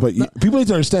the thing, though. But people need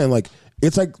to understand, like,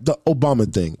 it's like the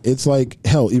Obama thing. It's like,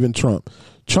 hell, even Trump.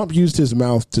 Trump used his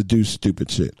mouth to do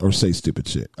stupid shit or say stupid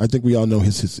shit. I think we all know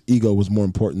his ego was more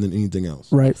important than anything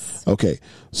else. Right. Okay.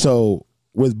 So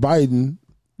with Biden,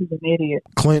 he's an idiot.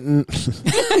 Clinton,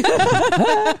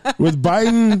 with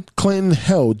Biden, Clinton,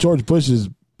 hell, George Bush's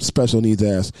special needs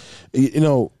ass.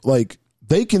 Like,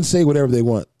 they can say whatever they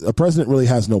want. A president really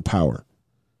has no power.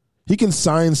 He can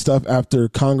sign stuff after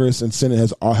Congress and Senate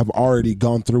have already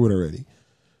gone through it already.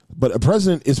 But a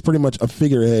president is pretty much a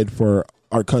figurehead for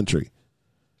our country.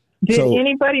 Did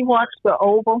anybody watch The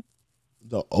Oval?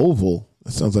 The Oval?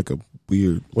 That sounds like a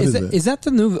weird... What is that? Is that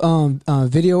the new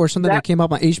video or something that came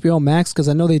up on HBO Max? Because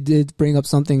I know they did bring up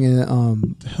something...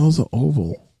 the hell's The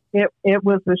Oval? It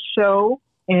was a show,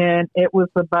 and it was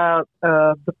about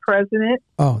the president.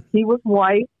 Oh. He was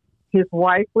white. His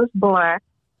wife was black.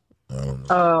 I don't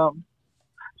know.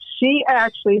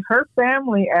 Her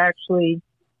family actually...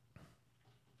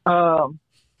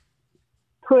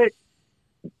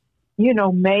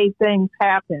 made things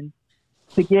happen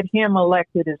to get him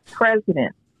elected as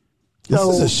president. This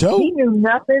is a show? He knew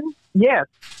nothing. Yes.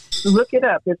 Look it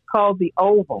up. It's called The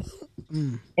Oval.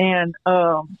 And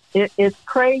it's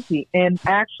crazy. And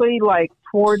actually, like,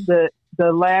 toward the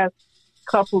last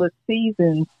couple of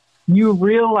seasons, you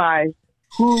realize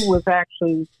who was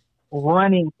actually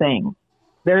running things.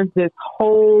 There's this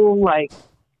whole, like,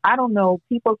 I don't know,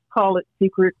 people call it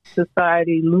secret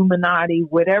society, Illuminati,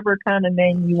 whatever kind of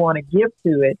name you want to give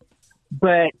to it.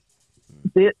 But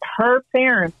her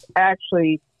parents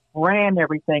actually ran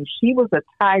everything. She was a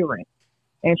tyrant,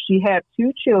 and she had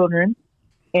 2 children,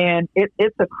 and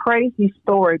it's a crazy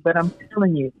story, but I'm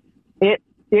telling you, it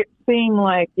seemed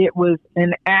like it was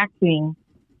enacting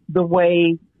the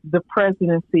way the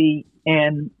presidency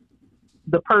and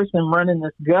the person running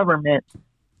this government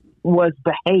was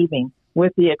behaving,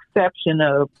 with the exception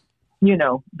of,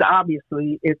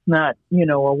 obviously it's not,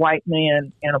 a white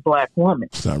man and a black woman.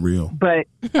 It's not real. But,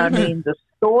 I mean, the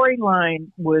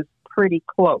storyline was pretty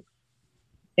close.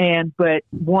 But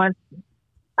once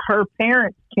her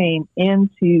parents came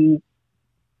into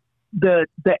the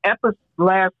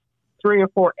last 3 or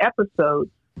 4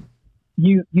 episodes,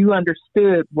 you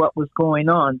understood what was going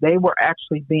on. They were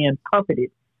actually being puppeted.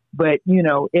 But,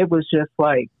 it was just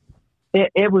like,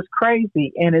 it was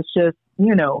crazy. And it's just,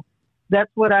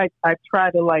 that's what I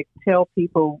try to, like, tell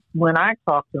people when I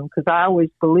talk to them, because I always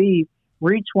believe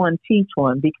reach one, teach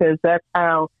one, because that's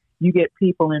how you get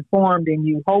people informed, and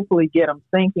you hopefully get them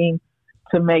thinking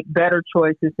to make better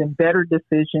choices and better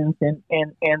decisions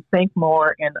and think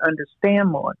more and understand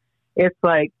more. It's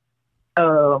like,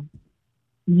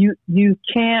 you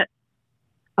can't,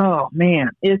 oh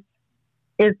man, it's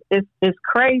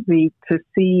crazy to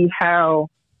see how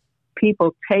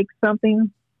people take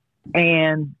something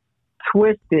and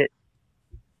twist it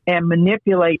and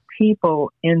manipulate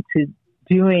people into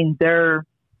doing their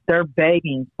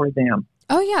begging for them.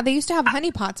 Oh yeah, they used to have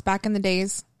honeypots back in the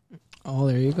days. Oh,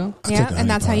 there you go. Yeah, and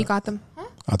that's how you got them. Huh?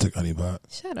 I'll take honeypot.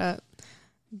 Shut up.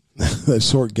 That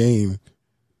short game.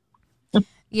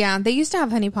 Yeah, they used to have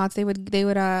honeypots. They would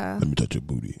Let me touch your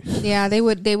booty. Yeah, they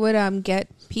would get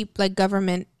people like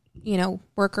government,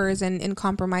 workers in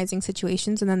compromising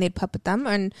situations, and then they'd puppet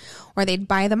them or they'd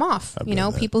buy them off.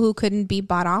 People who couldn't be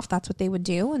bought off, that's what they would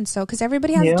do. And so, because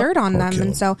everybody has dirt on them.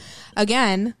 And so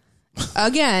again,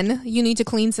 you need to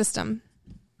clean system.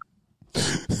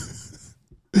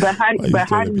 But how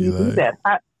do you do that?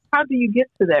 How do you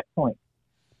get to that point?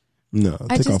 No,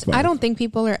 I don't think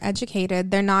people are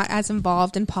educated. They're not as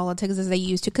involved in politics as they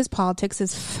used to, because politics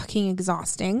is fucking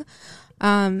exhausting.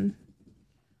 It's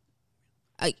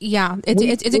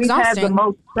exhausting. We've had the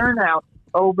most turnout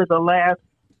over the last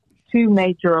 2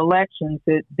 major elections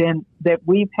that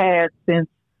we've had since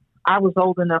I was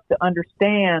old enough to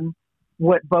understand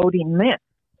what voting meant.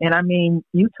 And I mean,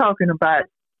 you talking about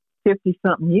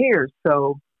 50-something years,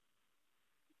 so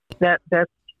that's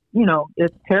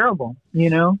it's terrible,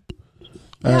 Yeah,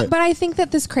 but I think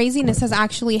that this craziness has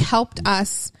actually helped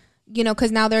us,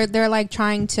 because now they're like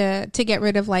trying to get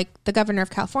rid of like the governor of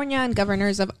California and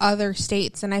governors of other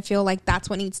states, and I feel like that's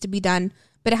what needs to be done,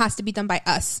 but it has to be done by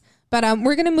us. But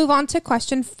we're going to move on to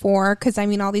question 4, because I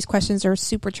mean all these questions are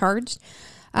supercharged.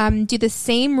 Do the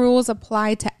same rules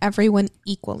apply to everyone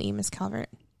equally, Ms. Calvert?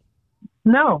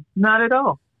 No, not at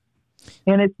all.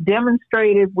 And it's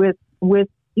demonstrated with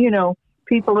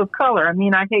people of color. I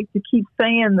mean, I hate to keep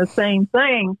saying the same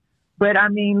thing, but I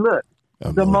mean, look,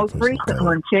 the most recent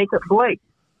one, Jacob Blake,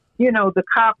 the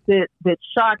cop that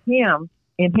shot him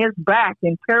in his back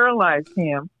and paralyzed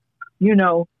him,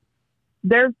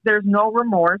 there's no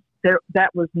remorse. That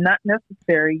was not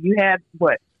necessary. You had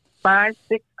 5,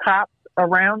 6 cops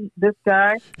around this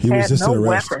guy. He had resisted no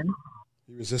arrest. weapon.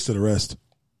 He resisted arrest.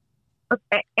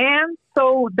 And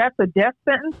so that's a death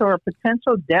sentence or a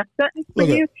potential death sentence for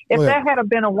you. If that had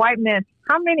been a white man,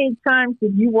 how many times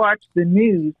did you watch the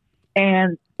news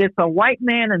and it's a white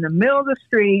man in the middle of the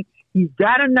street, he's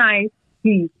got a knife,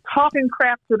 he's talking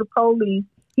crap to the police,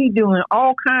 he's doing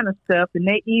all kind of stuff, and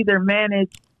they either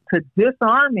manage to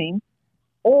disarm him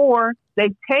or they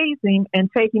tase him and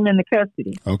take him into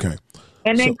custody. Okay.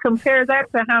 And then compare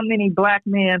that to how many black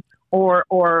men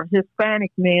or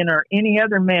Hispanic men or any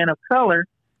other man of color,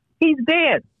 he's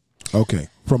dead. Okay.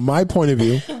 From my point of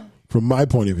view,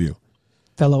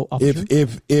 fellow officer,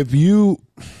 if you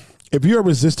are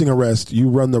resisting arrest, you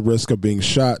run the risk of being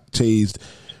shot, tased,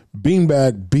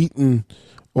 beanbagged, beaten,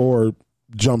 or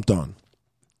jumped on.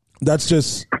 That's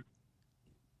just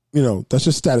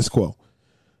status quo.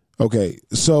 Okay.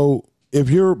 So if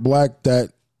you're black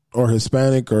or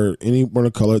Hispanic or anyone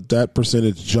of color, that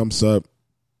percentage jumps up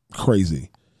crazy.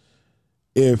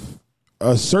 If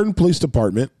a certain police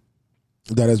department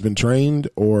that has been trained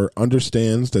or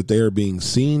understands that they are being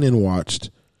seen and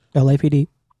watched, LAPD,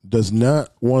 does not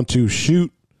want to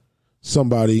shoot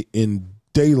somebody in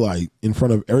daylight in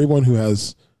front of everyone who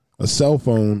has a cell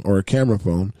phone or a camera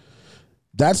phone,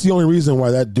 that's the only reason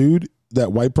why that dude,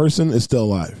 that white person, is still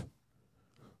alive.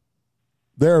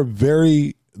 There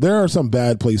are some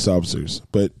bad police officers,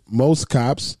 but most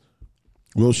cops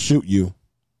will shoot you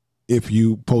if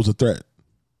you pose a threat.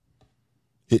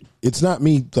 It's not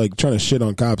me like trying to shit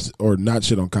on cops or not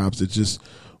shit on cops. It's just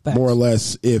more or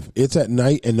less, if it's at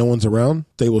night and no one's around,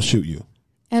 they will shoot you.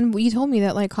 And you told me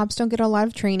that like cops don't get a lot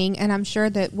of training, and I'm sure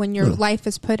that when your life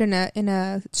is put in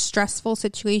a stressful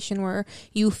situation where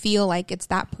you feel like it's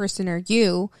that person or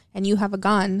you, and you have a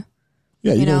gun.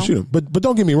 Yeah, you're gonna shoot them. But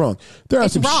don't get me wrong. There are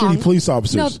some shitty police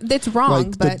officers. No, it's wrong.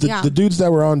 Like but the dudes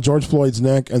that were on George Floyd's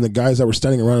neck and the guys that were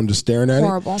standing around him just staring at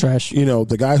Horrible. it. Trash. You know,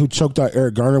 the guy who choked out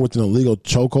Eric Garner with an illegal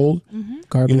chokehold.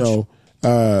 Garbage. You know,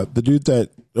 the dude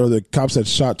or the cops that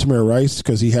shot Tamir Rice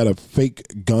because he had a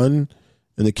fake gun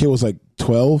and the kid was like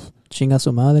 12. Chinga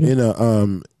su madre.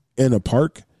 In a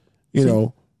park. You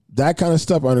know, that kind of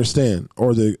stuff I understand.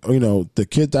 Or the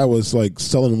kid that was like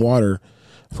selling water,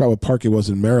 I forgot what park it was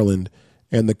in Maryland,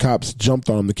 and the cops jumped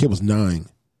on him. The kid was 9.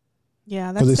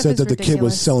 Yeah, because they said that the kid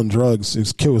was selling drugs.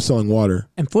 His kid was selling water.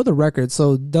 And for the record,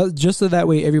 just so that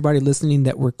way everybody listening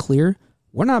that we're clear,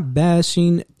 we're not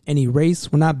bashing any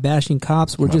race. We're not bashing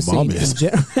cops. We're just saying in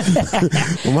general.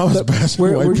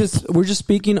 We're just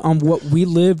speaking on what we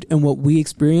lived and what we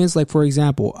experienced. Like, for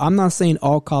example, I'm not saying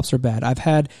all cops are bad. I've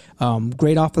had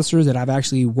great officers that I've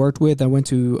actually worked with. I went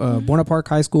to Bonaparte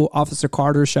High School. Officer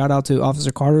Carter, shout out to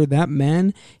Officer Carter. That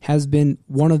man has been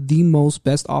one of the most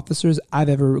best officers I've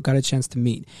ever got a chance to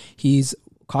meet. He's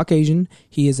Caucasian.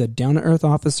 He is a down-to-earth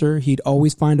officer. He'd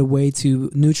always find a way to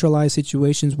neutralize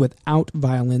situations without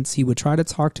violence. He would try to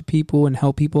talk to people and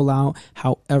help people out.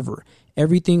 However,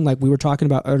 everything like we were talking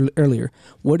about earlier,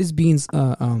 what is being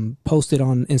posted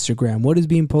on Instagram, what is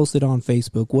being posted on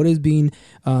Facebook, what is being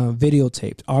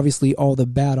videotaped, obviously all the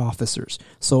bad officers.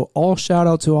 So all shout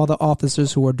out to all the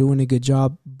officers who are doing a good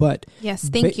job. But yes,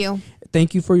 thank you.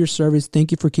 Thank you for your service.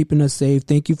 Thank you for keeping us safe.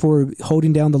 Thank you for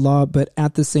holding down the law. But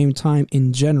at the same time,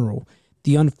 in general,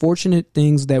 the unfortunate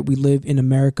things that we live in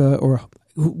America or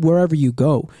wherever you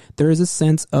go, there is a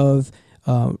sense of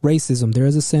racism. There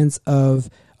is a sense of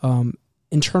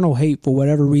internal hate for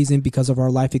whatever reason because of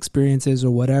our life experiences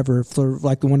or whatever. For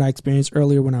like the one I experienced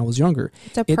earlier when I was younger.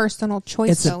 It's a personal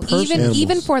choice, though.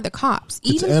 Even for the cops.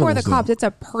 It's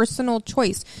a personal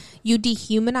choice. You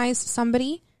dehumanize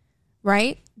somebody,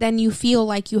 right? Then you feel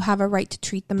like you have a right to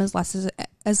treat them as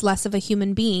less of a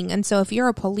human being. And so if you're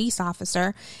a police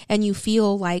officer and you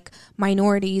feel like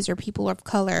minorities or people of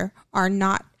color are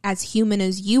not as human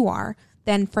as you are,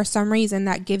 then for some reason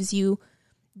that gives you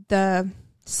the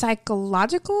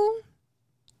psychological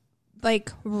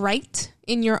right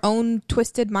in your own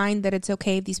twisted mind that it's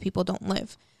okay if these people don't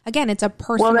live. Again, it's a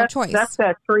personal choice. That's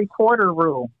that 3/4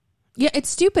 rule. Yeah, it's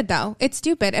stupid though. It's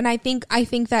stupid. And I think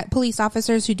that police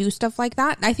officers who do stuff like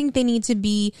that, I think they need to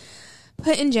be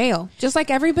put in jail just like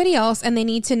everybody else, and they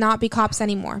need to not be cops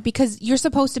anymore because you're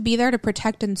supposed to be there to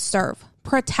protect and serve.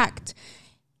 Protect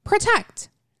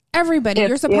everybody.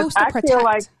 You're supposed to protect. I feel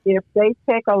like if they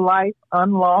take a life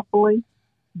unlawfully,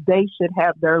 they should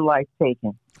have their life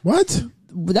taken. What?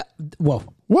 Whoa.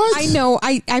 What? I know.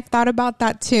 I've thought about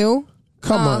that too.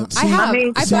 Come on. I have.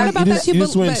 I've thought about that too,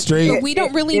 but we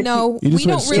don't really know. We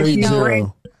don't really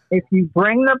know. If you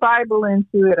bring the Bible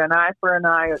into it, an eye for an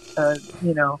eye,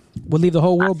 we'll leave the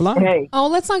whole world blind. Hey. Oh,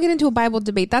 let's not get into a Bible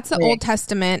debate. That's the Old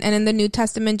Testament, and in the New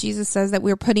Testament, Jesus says that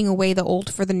we're putting away the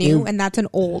old for the new, and that's an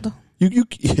old.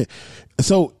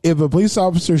 So if a police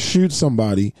officer shoots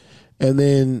somebody, and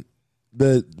then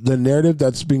the narrative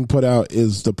that's being put out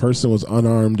is the person was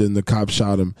unarmed and the cop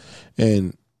shot him,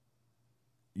 and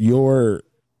your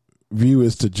view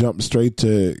is to jump straight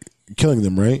to killing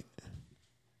them, right?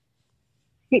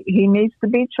 He needs to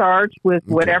be charged with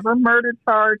whatever murder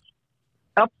charge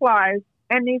applies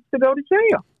and needs to go to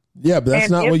jail. Yeah, but that's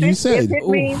not what you said.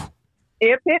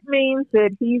 If it means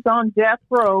that he's on death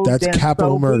row, that's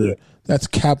capital murder. That's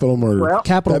capital murder. Well,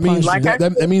 capital that means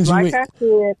that means you went.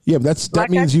 Yeah, that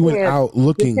means you went out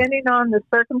looking. Depending on the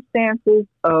circumstances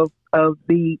of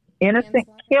the innocent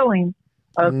killing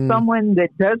of someone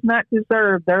that does not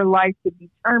deserve their life to be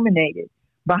terminated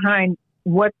behind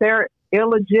what their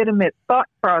illegitimate thought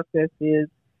process is,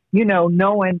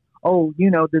 knowing,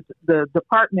 the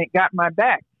department got my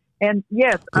back. And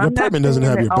yes, the department doesn't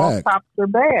have your back. All cops are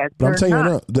bad. But I'm telling you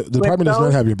now, the department does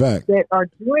not have your back. That are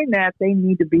doing that, they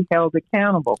need to be held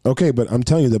accountable. Okay, but I'm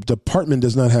telling you, the department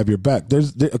does not have your back.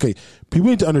 Okay, people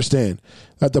need to understand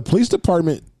that the police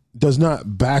department does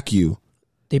not back you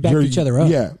They back each other up.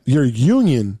 Yeah, your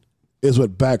union is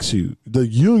what backs you. The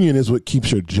union is what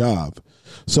keeps your job.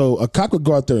 So a cop could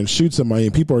go out there and shoot somebody,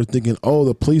 and people are thinking, "Oh,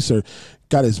 the police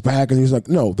got his back," and he's like,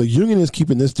 "No, the union is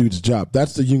keeping this dude's job.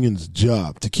 That's the union's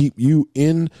job, to keep you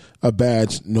in a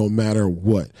badge no matter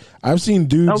what." I've seen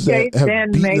dudes that have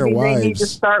beaten their wives. They need to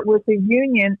start with the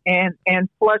union and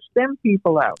flush them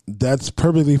people out. That's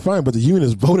perfectly fine, but the union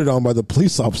is voted on by the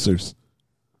police officers.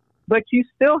 But you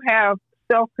still have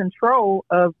self-control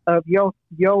of your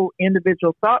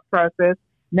individual thought process.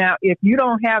 Now, if you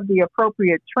don't have the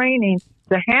appropriate training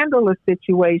to handle a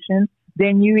situation,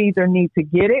 then you either need to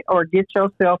get it or get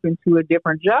yourself into a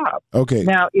different job. Okay.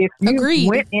 Now, if you Agreed.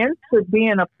 went into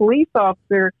being a police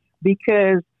officer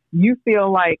because you feel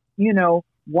like,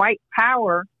 white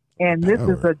power and this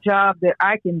is a job that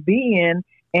I can be in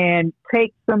and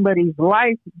take somebody's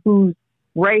life whose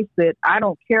race that I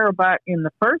don't care about in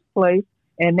the first place,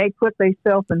 and they put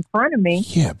themselves in front of me,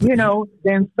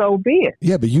 then so be it.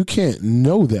 Yeah, but you can't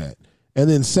know that. And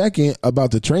then second,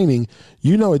 about the training,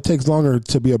 it takes longer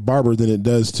to be a barber than it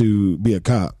does to be a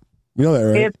cop. You know that,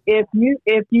 right?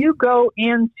 If you go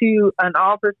into an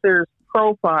officer's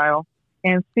profile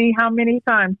and see how many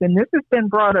times, and this has been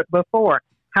brought up before,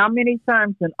 how many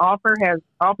times an officer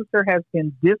has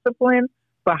been disciplined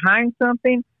behind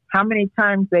something, how many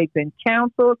times they've been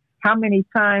counseled, how many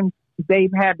times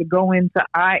they've had to go into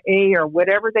IA or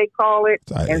whatever they call it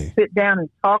and sit down and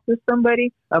talk to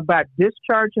somebody about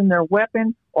discharging their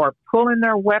weapon or pulling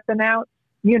their weapon out.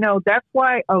 That's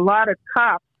why a lot of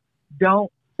cops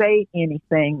don't say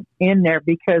anything in there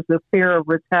because of fear of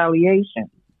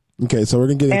retaliation. Okay, so we're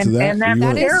going to get into that. And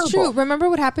that is true. Remember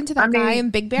what happened to that guy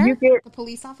in Big Bear? The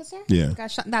police officer? Yeah.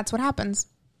 Got shot. That's what happens.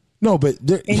 No, but...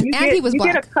 he was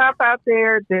black. Get a cop out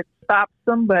there that stops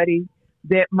somebody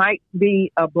that might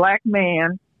be a black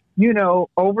man,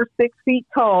 over 6 feet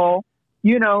tall,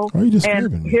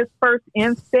 and his first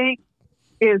instinct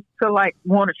is to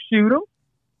want to shoot him.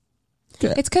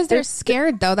 Okay. It's because they're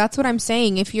scared, though. That's what I'm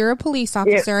saying. If you're a police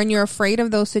officer and you're afraid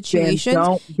of those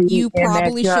situations, you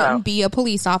probably shouldn't be a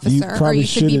police officer, or you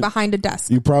should be behind a desk.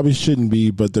 You probably shouldn't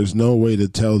be, but there's no way to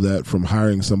tell that from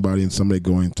hiring somebody and somebody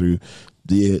going through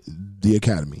the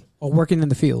academy. Or working in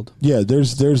the field. Yeah,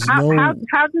 there's how, no.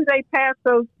 How do they pass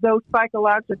those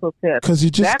psychological tests? Because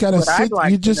you just gotta sit.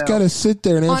 You just gotta sit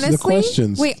there and answer the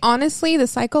questions. Honestly, the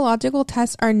psychological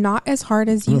tests are not as hard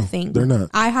as you think. They're not.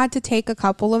 I had to take a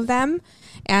couple of them,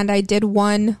 and I did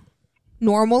one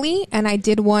normally, and I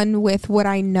did one with what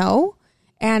I know,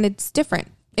 and it's different.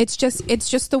 It's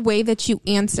just the way that you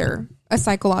answer a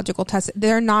psychological test.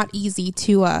 They're not easy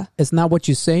to. It's not what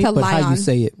you say, but how you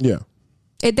say it. Yeah,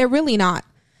 they're really not.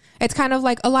 It's kind of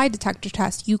like a lie detector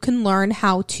test. You can learn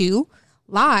how to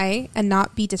lie and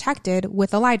not be detected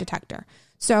with a lie detector.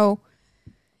 So,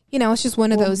 it's just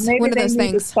one of those things. Maybe they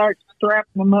need to start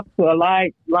strapping them up to a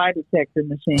lie detector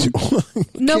machine.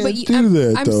 No, but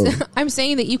I'm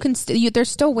saying that you can. There's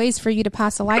still ways for you to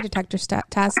pass a lie detector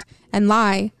test and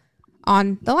lie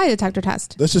on the lie detector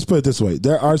test. Let's just put it this way: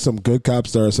 there are some good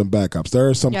cops, there are some bad cops. There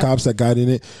are some cops that got in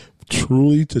it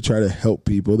truly to try to help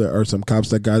people. There are some cops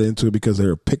that got into it because they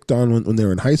were picked on when they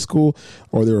were in high school,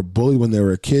 or they were bullied when they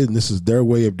were a kid, and this is their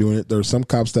way of doing it. There are some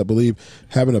cops that believe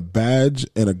having a badge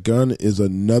and a gun is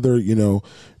another,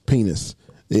 penis.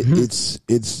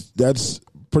 That's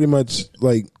pretty much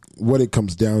like what it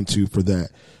comes down to for that.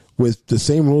 With the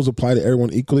same rules apply to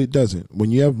everyone equally, it doesn't.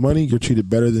 When you have money, you're treated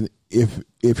better than if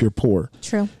you're poor.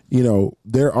 True.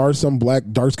 There are some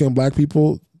dark-skinned black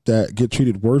people that get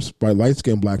treated worse by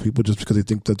light-skinned black people just because they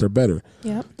think that they're better.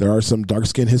 Yep. There are some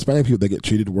dark-skinned Hispanic people that get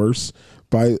treated worse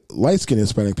by light-skinned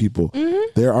Hispanic people.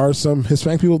 Mm-hmm. There are some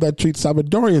Hispanic people that treat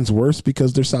Salvadorians worse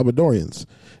because they're Salvadorians.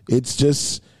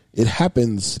 It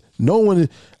happens. No one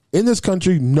in this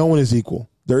country, no one is equal.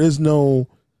 There is no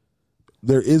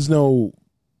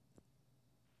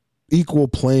equal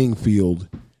playing field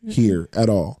here at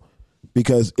all.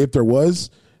 Because if there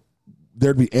was,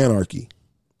 there'd be anarchy.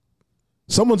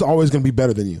 Someone's always going to be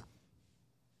better than you.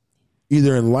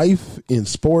 Either in life, in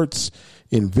sports,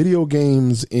 in video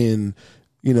games, in,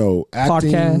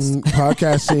 acting,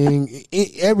 podcasting,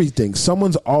 everything.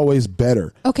 Someone's always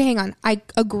better. Okay, hang on. I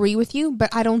agree with you,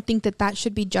 but I don't think that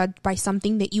should be judged by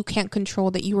something that you can't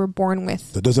control, that you were born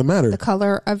with. That doesn't matter. The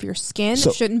color of your skin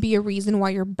shouldn't be a reason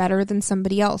why you're better than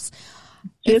somebody else.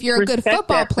 If you're a good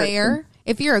football player,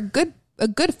 a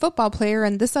good football player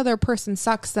and this other person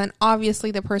sucks, then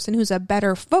obviously the person who's a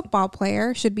better football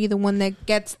player should be the one that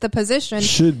gets the position.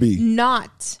 Should be.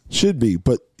 Not. Should be.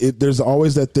 But there's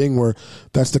always that thing where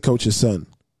that's the coach's son.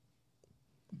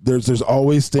 there's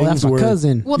always things that's my where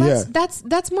cousin. Well,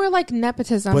 that's more like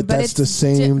nepotism. but that's it's the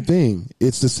same thing.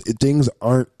 It's just things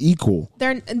aren't equal.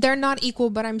 They're not equal,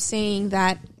 but I'm saying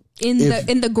that in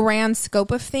the grand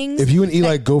scope of things, If you and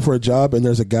Eli go for a job and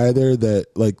there's a guy there that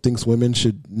like thinks women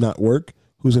should not work,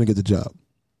 who's going to get the job?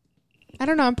 I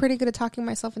don't know. I'm pretty good at talking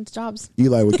myself into jobs.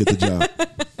 Eli would get the job.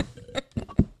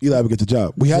 Eli would get the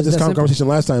job. We had this conversation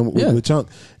last time with Chunk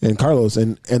and Carlos,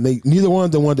 and they neither one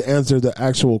of them wanted to answer the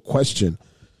actual question.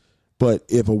 But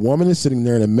if a woman is sitting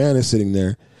there and a man is sitting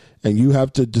there, and you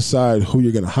have to decide who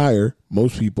you're going to hire,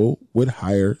 most people would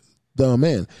hire the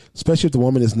man, especially if the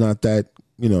woman is not that,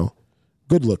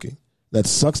 good looking. That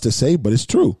sucks to say, but it's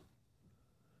true.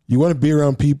 You want to be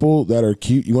around people that are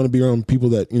cute. You want to be around people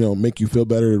that, make you feel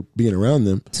better being around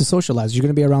them. To socialize. You're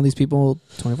going to be around these people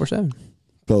 24/7.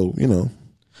 So,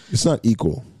 it's not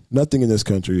equal. Nothing in this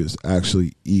country is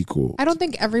actually equal. I don't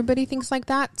think everybody thinks like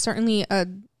that. Certainly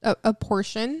a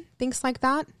portion thinks like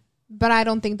that, but I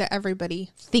don't think that everybody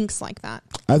thinks like that.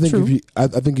 I think I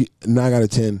think 9 out of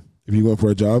 10 if you went for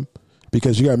a job,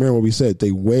 because you got to remember what we said.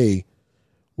 They weigh.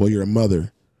 Well, you're a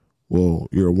mother. Well,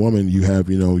 you're a woman. You have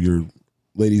your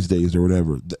ladies' days or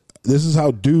whatever. This is how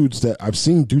dudes that I've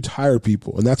seen dudes hire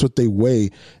people, and that's what they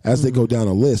weigh as they go down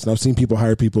a list. And I've seen people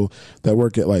hire people that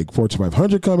work at like Fortune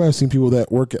 500 companies. I've seen people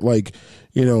that work at like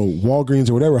Walgreens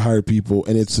or whatever hire people,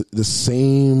 and it's the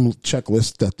same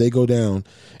checklist that they go down.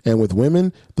 And with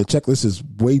women, the checklist is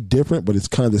way different, but it's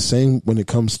kind of the same when it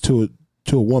comes to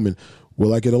a woman.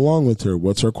 Will I get along with her?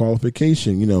 What's her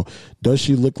qualification? Does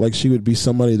she look like she would be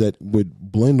somebody that would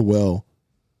blend well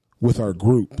with our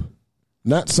group?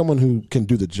 Not someone who can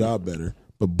do the job better,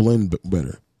 but blend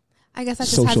better. I guess that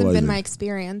just hasn't been my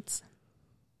experience.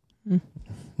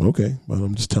 Okay, but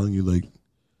I'm just telling you,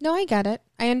 No, I get it.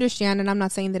 I understand, and I'm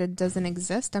not saying that it doesn't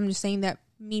exist. I'm just saying that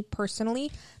me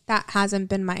personally, that hasn't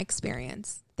been my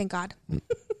experience. Thank God.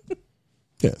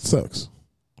 Yeah, it sucks.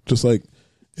 Just like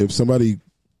if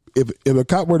a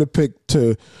cop were to pick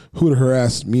to who to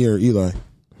harass me or Eli,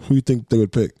 who do you think they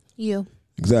would pick? You.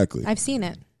 Exactly. I've seen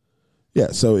it.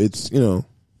 Yeah, so it's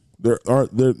there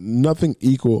nothing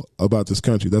equal about this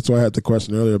country. That's why I had the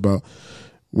question earlier about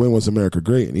when was America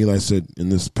great, and Eli said in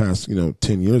this past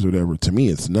 10 years or whatever. To me,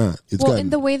 it's not. It's in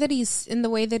the way that he's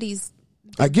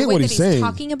I get what he's saying.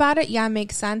 Talking about it, yeah, it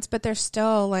makes sense. But there's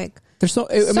still there's so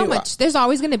much. There's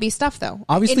always going to be stuff though.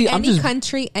 Obviously, in any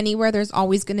country, anywhere, there's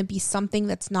always going to be something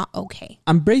that's not okay.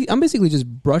 I'm basically just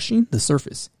brushing the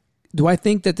surface. Do I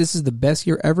think that this is the best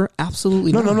year ever?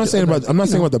 Absolutely not. No, I'm not saying about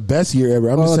the best year ever.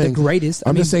 I'm just saying the greatest.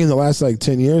 I'm just saying the last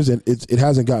 10 years, and it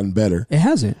hasn't gotten better. It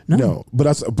hasn't. No. But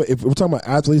if we're talking about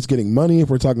athletes getting money, if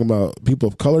we're talking about people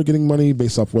of color getting money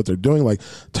based off what they're doing, like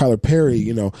Tyler Perry,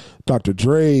 Dr.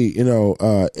 Dre,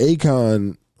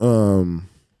 Akon, I'm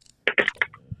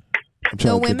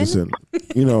trying to get this in.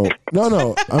 No.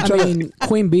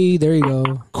 Queen Bee, there you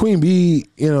go. Queen Bee,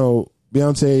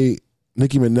 Beyonce,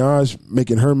 Nicki Minaj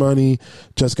making her money,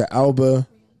 Jessica Alba,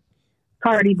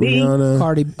 Cardi B, Rihanna.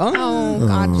 Cardi. Oh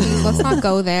God, please, let's not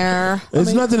go there.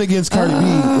 It's nothing against Cardi B.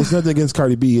 It's nothing against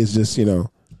Cardi B. It's just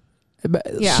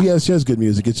Yeah. she has good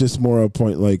music. It's just more a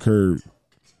point like her.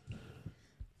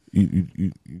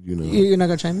 You're not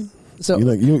gonna chime in. So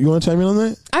you want to chime in on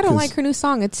that? I don't like her new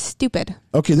song. It's stupid.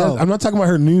 Okay, I'm not talking about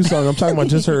her new song. I'm talking about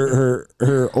just her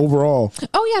overall.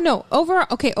 Oh yeah, no.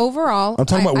 Overall. I'm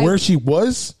talking about where she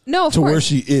was. No, of to course. where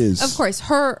she is. Of course,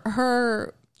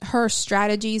 her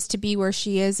strategies to be where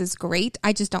she is great.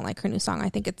 I just don't like her new song. I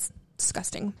think it's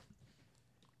disgusting.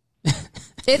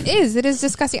 It is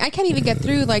disgusting. I can't even get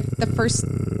through the first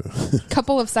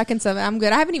couple of seconds of it. I'm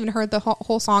good. I haven't even heard the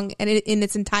whole song in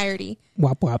its entirety.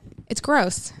 Wop wop. It's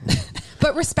gross.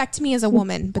 But respect me as a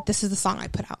woman. But this is the song I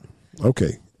put out.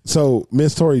 Okay, so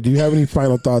Miss Tori, do you have any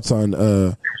final thoughts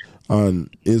on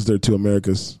Is There Two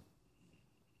Americas?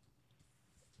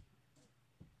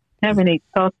 Have any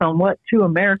thoughts on what two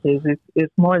Americas?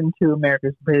 It's more than two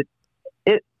Americas, but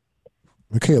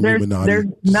okay, Illuminati. There's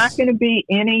not going to be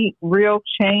any real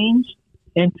change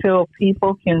until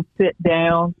people can sit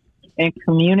down and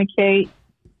communicate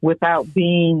without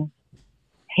being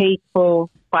hateful,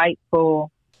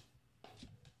 spiteful.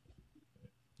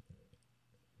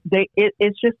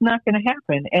 It's just not going to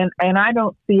happen, and I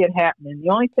don't see it happening. The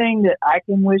only thing that I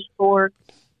can wish for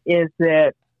is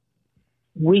that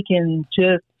we can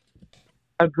just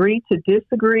agree to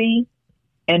disagree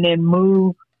and then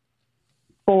move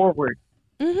forward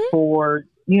for,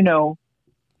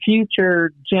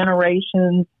 future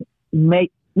generations,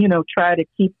 try to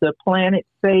keep the planet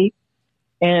safe,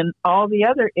 and all the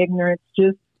other ignorance,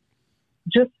 just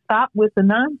stop with the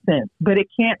nonsense. But it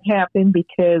can't happen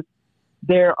because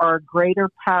there are greater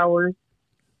powers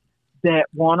that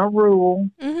want to rule.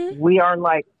 Mm-hmm. We are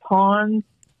like pawns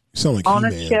sound like on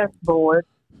He-Man. a chessboard,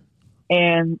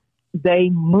 and they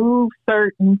move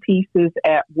certain pieces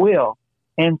at will,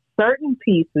 and certain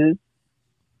pieces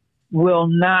will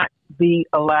not be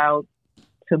allowed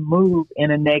to move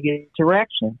in a negative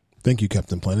direction. Thank you,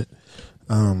 Captain Planet.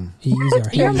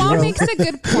 Your mom makes a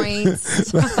good point.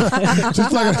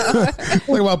 Just like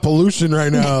about pollution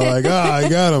right now. Like, I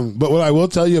got him. But what I will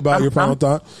tell you about your final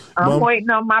thought. I'm Mom, waiting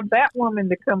on my Batwoman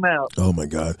to come out. oh my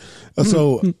God.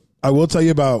 So I will tell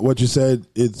you about what you said.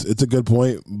 It's a good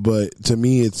point, but to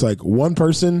me, it's like one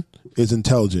person is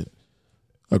intelligent.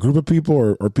 A group of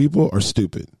people or people are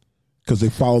stupid because they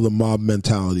follow the mob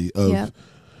mentality of. Yep.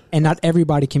 And not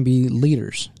everybody can be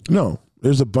leaders. No,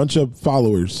 there's a bunch of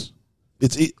followers.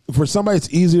 For somebody, it's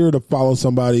easier to follow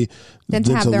somebody Than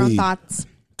to have their own lead. thoughts.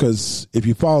 Because if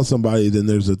you follow somebody, then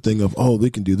there's a thing of, oh, they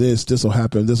can do this. This will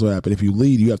happen. This will happen. If you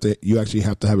lead, you actually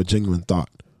have to have a genuine thought.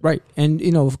 Right. And,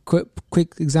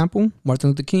 quick example,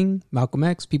 Martin Luther King, Malcolm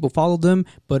X, people followed them,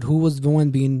 but who was the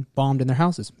one being bombed in their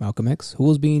houses? Malcolm X. Who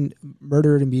was being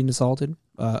murdered and being assaulted?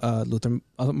 Martin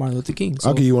Luther King. So,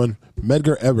 I'll give you one.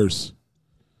 Medgar Evers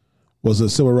was a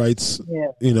civil rights,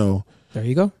 there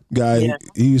you go. guy. Yeah.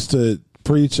 He used to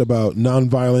preach about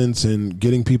nonviolence and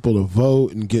getting people to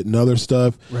vote and getting other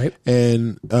stuff. Right.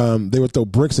 And they would throw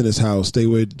bricks in his house. They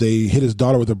hit his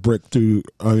daughter with a brick through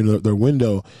their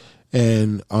window.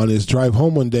 And on his drive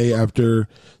home one day after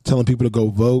telling people to go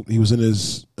vote, he was in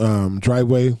his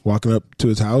driveway walking up to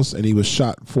his house, and he was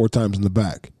shot 4 times in the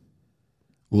back.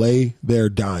 Lay there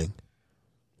dying.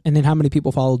 And then how many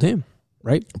people followed him?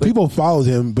 Right. People followed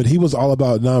him, but he was all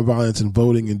about nonviolence and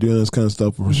voting and doing this kind of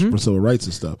stuff for civil rights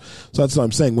and stuff. So that's what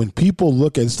I'm saying. When people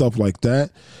look at stuff like that,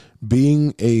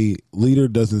 being a leader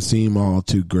doesn't seem all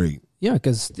too great. Yeah,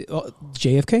 because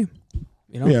JFK,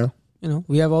 Yeah.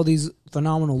 We have all these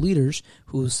phenomenal leaders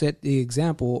who set the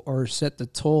example or set the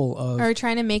toll of Or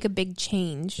trying to make a big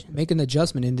change. make an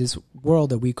adjustment in this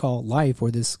world that we call life, or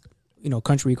this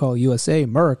country we call USA,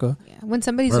 America. Yeah. When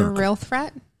somebody's a real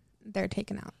threat, they're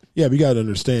taken out. Yeah, we got to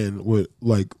understand what,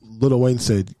 like Lil Wayne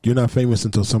said, you're not famous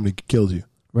until somebody kills you.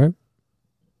 Right.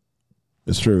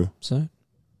 It's true. So,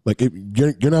 Like,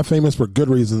 you're not famous for good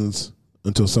reasons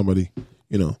until somebody,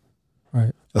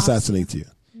 right. assassinates you.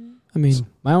 I mean,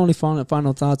 my only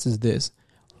final thoughts is this.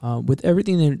 With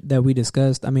everything that we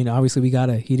discussed, I mean, obviously we got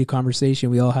a heated conversation.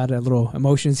 We all had a little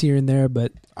emotions here and there,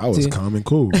 but I was calm and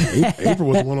cool. April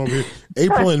was the one over here.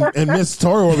 April and Miss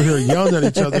Toro over here yelling at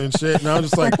each other and shit. And I was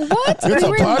just like, What? it's a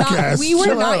podcast. We were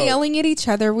Chill not out. yelling at each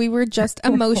other. We were just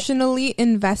emotionally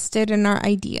invested in our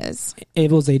ideas.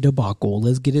 it was a debacle.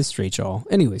 Let's get it straight, y'all.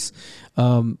 Anyways,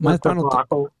 my final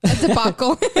A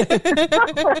debacle.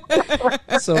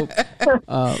 So,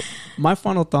 my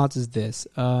final thoughts is this.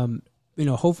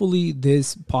 Hopefully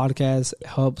this podcast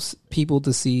helps people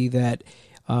to see that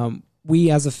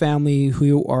we as a family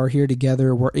who are here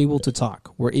together, we're able to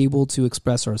talk. We're able to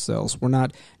express ourselves. We're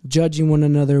not judging one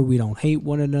another. We don't hate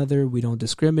one another. We don't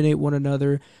discriminate one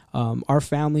another. Our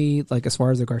family, like as far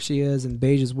as the Garcias and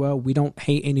Beige as well, we don't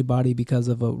hate anybody because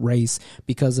of a race,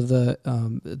 because of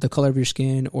the color of your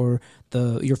skin or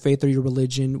your faith or your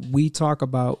religion. We talk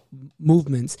about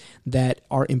movements that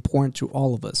are important to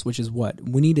all of us, which is what?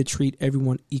 We need to treat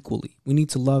everyone equally. We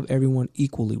need to love everyone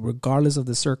equally, regardless of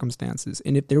the circumstances.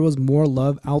 And if there was more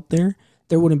love out there,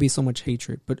 there wouldn't be so much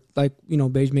hatred. But like,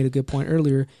 Beige made a good point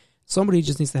earlier, somebody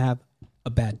just needs to have a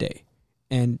bad day.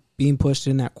 And being pushed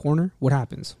in that corner, what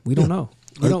happens? We don't know.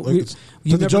 We don't.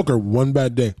 The Joker, one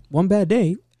bad day. One bad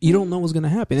day, you don't know what's going to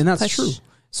happen, and that's true.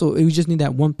 So we just need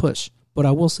that one push. But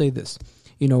I will say this,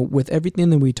 with everything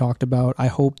that we talked about, I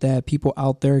hope that people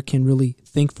out there can really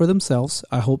think for themselves.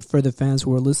 I hope for the fans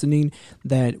who are listening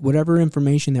that whatever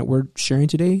information that we're sharing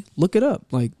today, look it up.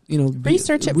 Like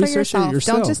Research it for yourself.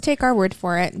 Don't just take our word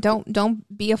for it.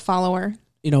 Don't be a follower.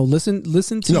 Listen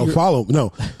to follow.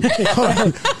 No.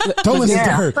 Don't listen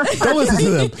to her. Don't listen to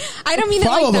them. I don't mean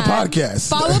follow it like the that. podcast.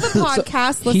 Follow the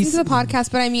podcast. Listen to the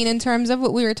podcast. But I mean, in terms of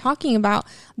what we were talking about,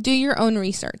 do your own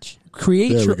research.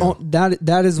 Create your own.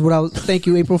 That is what I was. Thank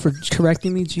you, April, for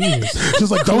correcting me. Jesus,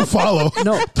 just like don't follow.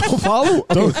 No, don't follow.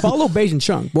 Okay, follow Beige and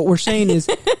Chunk. What we're saying is,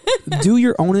 do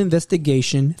your own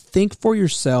investigation. Think for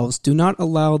yourselves. Do not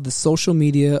allow the social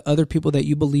media, other people that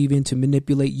you believe in, to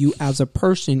manipulate you as a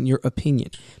person, your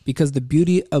opinion. Because the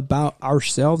beauty about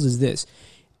ourselves is this: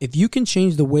 if you can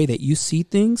change the way that you see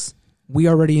things, we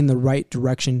are already in the right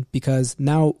direction, because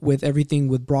now with everything,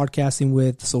 with broadcasting,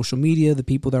 with social media, the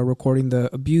people that are recording the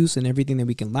abuse and everything that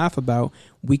we can laugh about,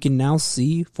 we can now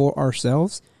see for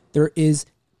ourselves there is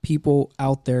people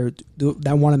out there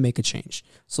that want to make a change.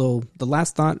 So the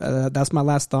last thought, that's my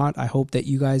last thought. I hope that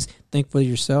you guys think for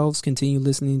yourselves, continue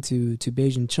listening to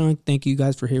Beige and Chunk. Thank you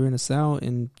guys for hearing us out,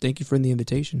 and thank you for the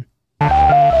invitation.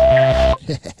 I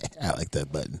like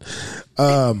that button.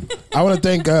 I want to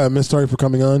thank Miss Tori for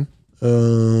coming on.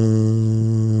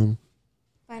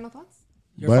 Final thoughts?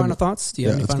 Your final thoughts? Do you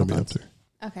have any final thoughts?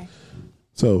 Okay.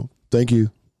 So thank you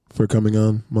for coming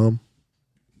on, Mom.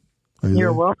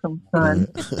 You're welcome, son.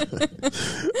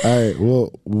 All right.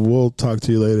 We'll talk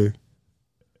to you later.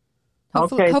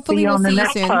 Okay. Hopefully see you we'll on the see you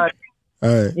next soon. pod.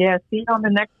 All right. Yeah, see you on the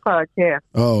next podcast.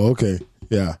 Oh, okay.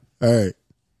 Yeah. All right.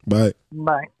 Bye.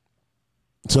 Bye.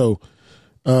 So,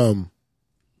 my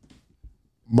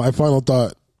final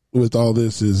thought with all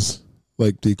this is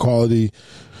like the equality,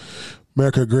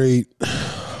 America great,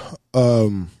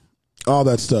 all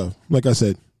that stuff. Like I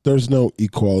said, there's no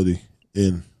equality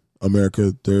in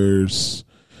America.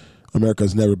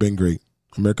 America's never been great.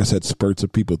 America's had spurts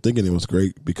of people thinking it was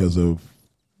great because of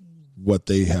what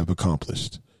they have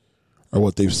accomplished or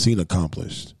what they've seen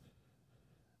accomplished.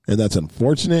 And that's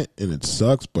unfortunate and it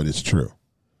sucks, but it's true.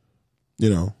 You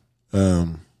know,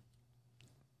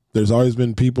 there's always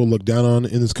been people looked down on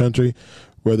in this country,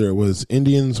 whether it was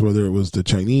Indians, whether it was the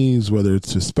Chinese, whether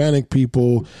it's Hispanic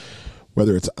people,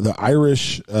 whether it's the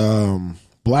Irish,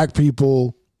 black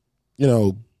people, you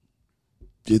know,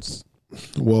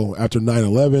 after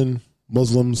 9/11,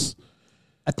 Muslims.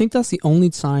 I think that's the only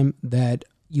time that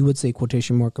you would say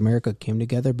quotation mark America came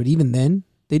together, but even then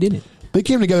they didn't. They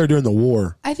came together during the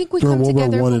war. I think we during come World War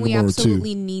together I when and we World War absolutely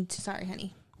II. need to. Sorry,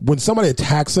 honey. When somebody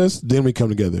attacks us, then we come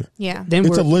together. Yeah. Then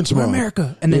it's a lynch mob.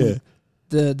 America. And then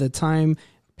the time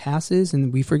passes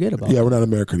and we forget about it. Yeah, we're not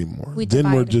America anymore. We then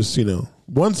we're divide. just,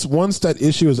 once that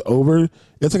issue is over,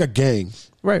 it's like a gang.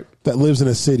 Right. That lives in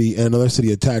a city and another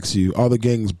city attacks you. All the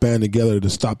gangs band together to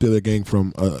stop the other gang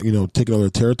from, taking over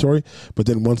their territory. But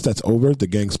then once that's over, the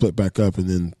gang split back up and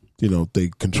then,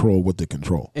 they control what they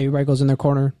control. Everybody goes in their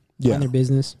corner, mind their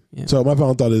business. Yeah. So my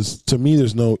final thought is, to me,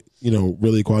 there's no,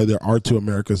 really equality. There are two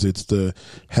Americas. It's the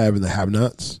have and the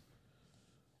have-nots.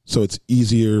 So it's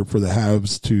easier for the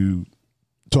haves to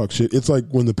talk shit. It's like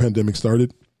when the pandemic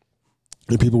started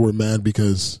and people were mad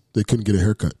because they couldn't get a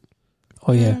haircut.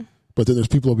 Oh, yeah. But then there's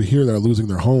people over here that are losing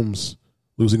their homes,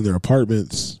 losing their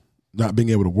apartments, not being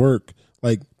able to work.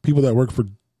 Like people that work for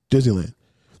Disneyland,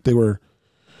 they were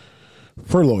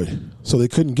furloughed, so they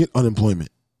couldn't get unemployment.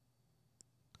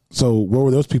 So what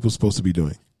were those people supposed to be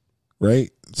doing?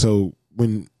 Right? So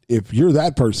if you're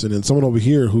that person and someone over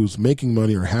here who's making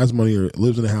money or has money or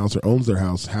lives in a house or owns their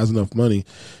house, has enough money,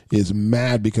 is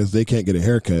mad because they can't get a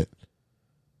haircut,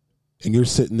 and you're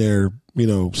sitting there,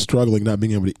 struggling, not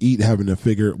being able to eat, having to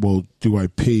figure, well, do I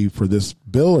pay for this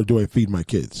bill or do I feed my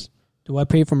kids? Do I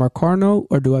pay for my car note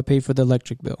or do I pay for the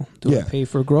electric bill? Do I pay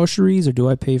for groceries or do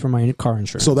I pay for my car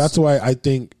insurance? So that's why I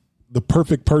think the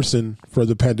perfect person for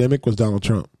the pandemic was Donald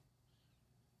Trump.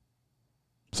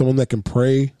 Someone that can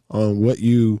prey on what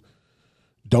you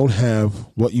don't have,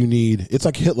 what you need. It's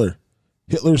like Hitler.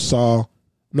 Hitler saw, I'm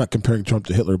not comparing Trump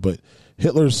to Hitler, but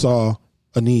Hitler saw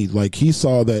a need. Like he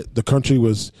saw that the country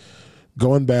was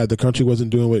going bad, the country wasn't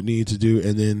doing what it needed to do,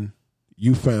 and then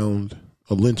you found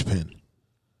a linchpin.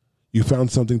 You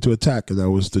found something to attack, and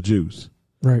that was the Jews.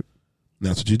 Right. And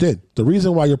that's what you did. The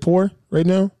reason why you're poor right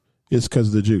now is because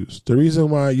of the Jews. The reason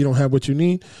why you don't have what you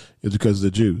need is because of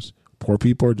the Jews. Poor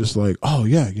people are just like, oh,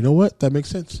 yeah, you know what? That makes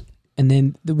sense. And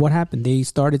then what happened? They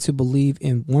started to believe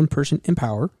in one person in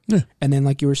power. Yeah. And then,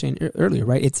 like you were saying earlier,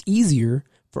 right? It's easier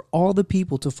for all the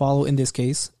people to follow, in this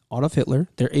case, Adolf Hitler.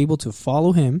 They're able to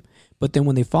follow him. But then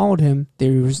when they followed him,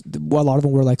 a lot of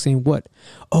them were like saying, what?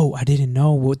 Oh, I didn't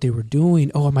know what they were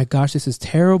doing. Oh, my gosh, this is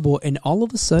terrible. And all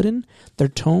of a sudden, their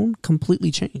tone completely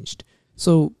changed.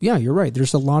 So, yeah, you're right.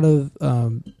 There's a lot of,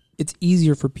 it's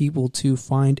easier for people to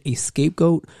find a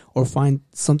scapegoat or find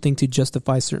something to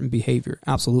justify certain behavior.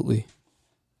 Absolutely.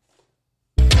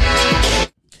 Why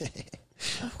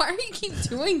do you keep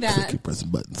doing that? Keep pressing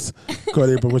buttons. Go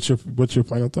ahead, April. What's your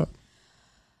final thought?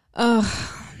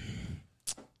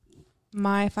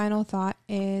 My final thought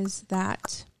is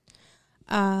that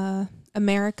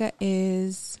America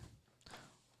is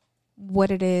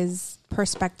what it is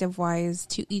perspective-wise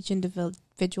to each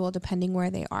individual depending where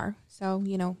they are. So,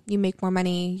 you make more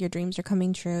money, your dreams are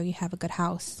coming true, you have a good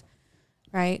house,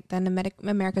 right? Then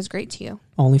America's great to you.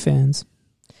 OnlyFans.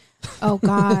 Oh,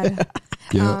 God.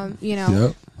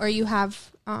 Yep. Or you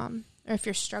have, or if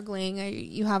you're struggling, or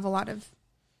you have a lot of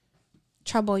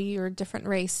trouble, you're a different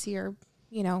race, you're,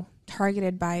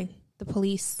 targeted by the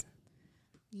police,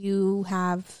 you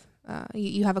have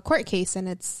a court case and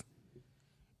it's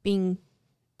being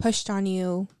pushed on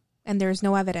you and there's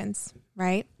no evidence,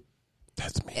 right?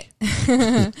 That's me.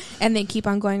 And they keep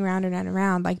on going round and round and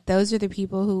round. Like, those are the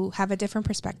people who have a different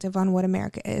perspective on what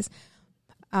America is.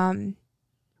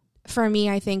 For me,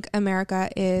 I think America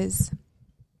is,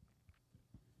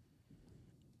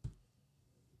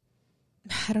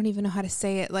 I don't even know how to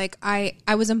say it. Like, I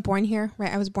wasn't born here,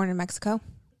 right? I was born in Mexico,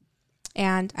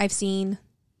 and I've seen,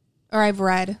 or I've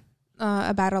read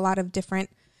about a lot of different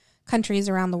countries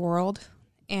around the world,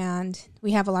 and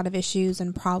we have a lot of issues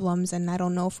and problems, and I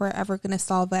don't know if we're ever going to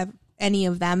solve any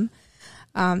of them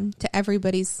to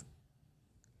everybody's,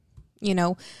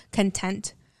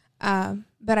 content.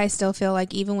 But I still feel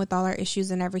like even with all our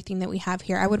issues and everything that we have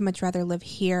here, I would much rather live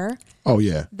here. Oh,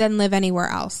 yeah. Than live anywhere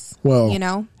else.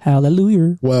 Well,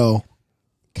 hallelujah. Well,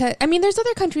 I mean, there's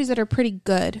other countries that are pretty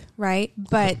good, right?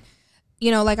 But,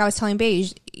 like I was telling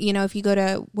Beige, if you go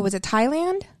to,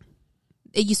 Thailand,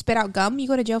 you spit out gum, you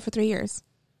go to jail for 3 years.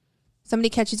 Somebody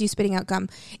catches you spitting out gum.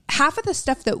 Half of the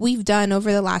stuff that we've done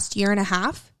over the last year and a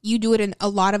half, you do it in a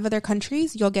lot of other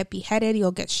countries. You'll get beheaded.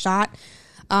 You'll get shot.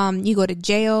 You go to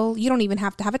jail. You don't even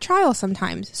have to have a trial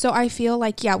sometimes. So I feel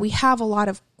like, we have a lot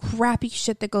of crappy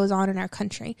shit that goes on in our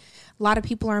country. A lot of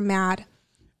people are mad.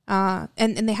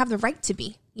 And they have the right to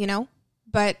be,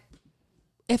 But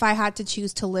if I had to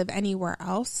choose to live anywhere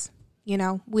else,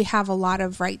 we have a lot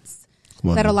of rights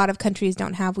that a lot of countries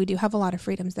don't have. We do have a lot of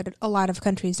freedoms that a lot of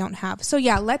countries don't have. So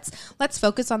let's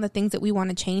focus on the things that we want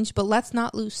to change, but let's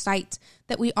not lose sight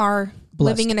that we are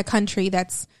living in a country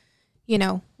that's,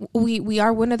 we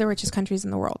are one of the richest countries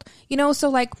in the world, so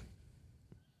like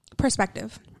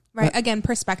perspective, right? Again,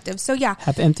 perspective. So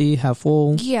half empty, half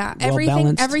full. Yeah.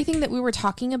 Everything that we were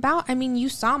talking about. I mean, you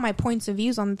saw my points of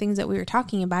views on the things that we were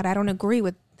talking about. I don't agree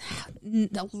with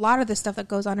a lot of the stuff that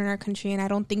goes on in our country. And I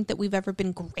don't think that we've ever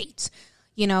been great,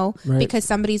 right. Because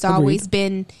somebody's always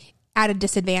been at a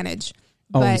disadvantage.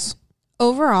 Always. But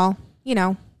overall,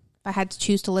 if I had to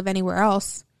choose to live anywhere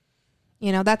else,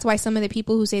 that's why some of the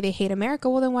people who say they hate America,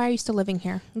 well, then why are you still living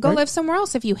here? Go live somewhere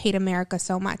else if you hate America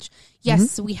so much.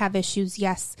 Yes, we have issues.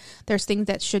 Yes, there's things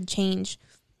that should change,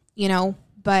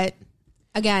 but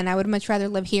again, I would much rather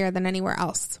live here than anywhere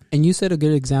else. And you said a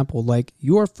good example, like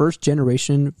you are first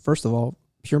generation, first of all,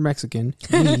 pure Mexican.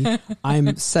 Me,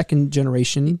 I'm second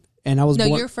generation. And I was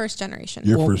born. You're first generation.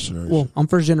 First generation. Well, I'm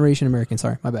first generation American.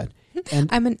 Sorry, my bad. And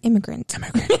I'm an immigrant.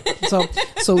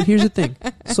 So here's the thing.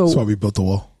 So that's why we built the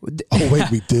wall. Oh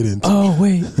wait, we didn't. Oh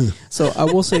wait. So I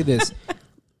will say this: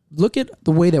 look at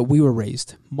the way that we were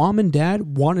raised. Mom and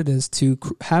Dad wanted us to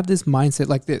have this mindset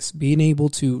like this, being able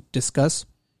to discuss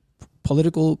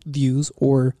political views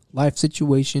or life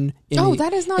situation.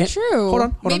 That is not true. Hold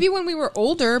on. Maybe when we were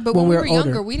older, but when we were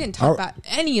younger, we didn't talk about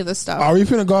any of the stuff. Are we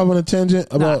finna go off on a tangent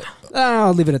about?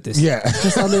 I'll leave it at this. Yeah.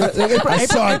 I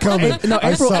saw it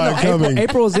coming.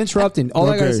 April is interrupting. All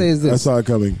I gotta say is this. I saw it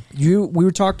coming. We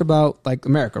were talked about like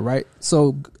America, right?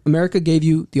 So America gave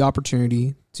you the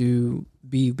opportunity to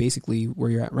be basically where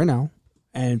you're at right now.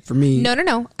 And for me...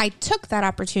 No. I took that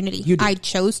opportunity. I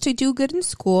chose to do good in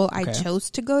school. Okay. I chose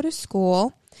to go to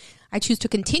school. I chose to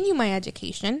continue my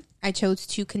education. I chose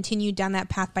to continue down that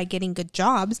path by getting good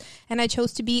jobs. And I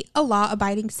chose to be a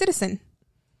law-abiding citizen.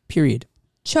 Period.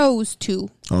 Chose to.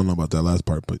 I don't know about that last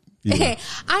part, but... Yeah.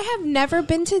 I have never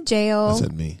been to jail. I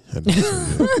said me.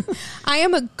 I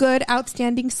am a good,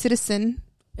 outstanding citizen.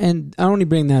 And I only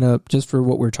bring that up just for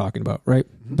what we're talking about, right?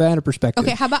 Better perspective.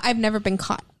 Okay, how about I've never been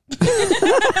caught?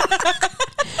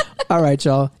 All right,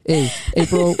 y'all. Hey,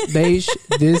 April, Beige,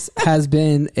 this has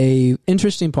been a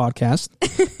interesting podcast.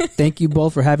 Thank you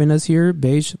both for having us here.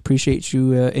 Beige, appreciate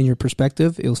you and your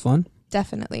perspective. It was fun.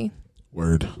 Definitely.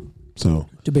 Word. So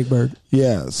to Big Bird.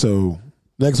 Yeah. So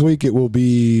next week it will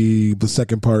be the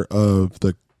second part of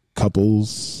the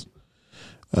couples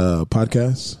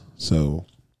podcast. So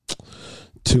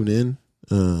tune in,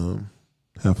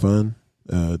 have fun.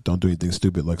 Don't do anything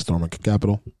stupid like storm a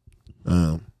Capitol.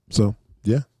 So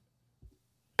yeah.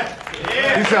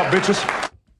 Peace out, bitches.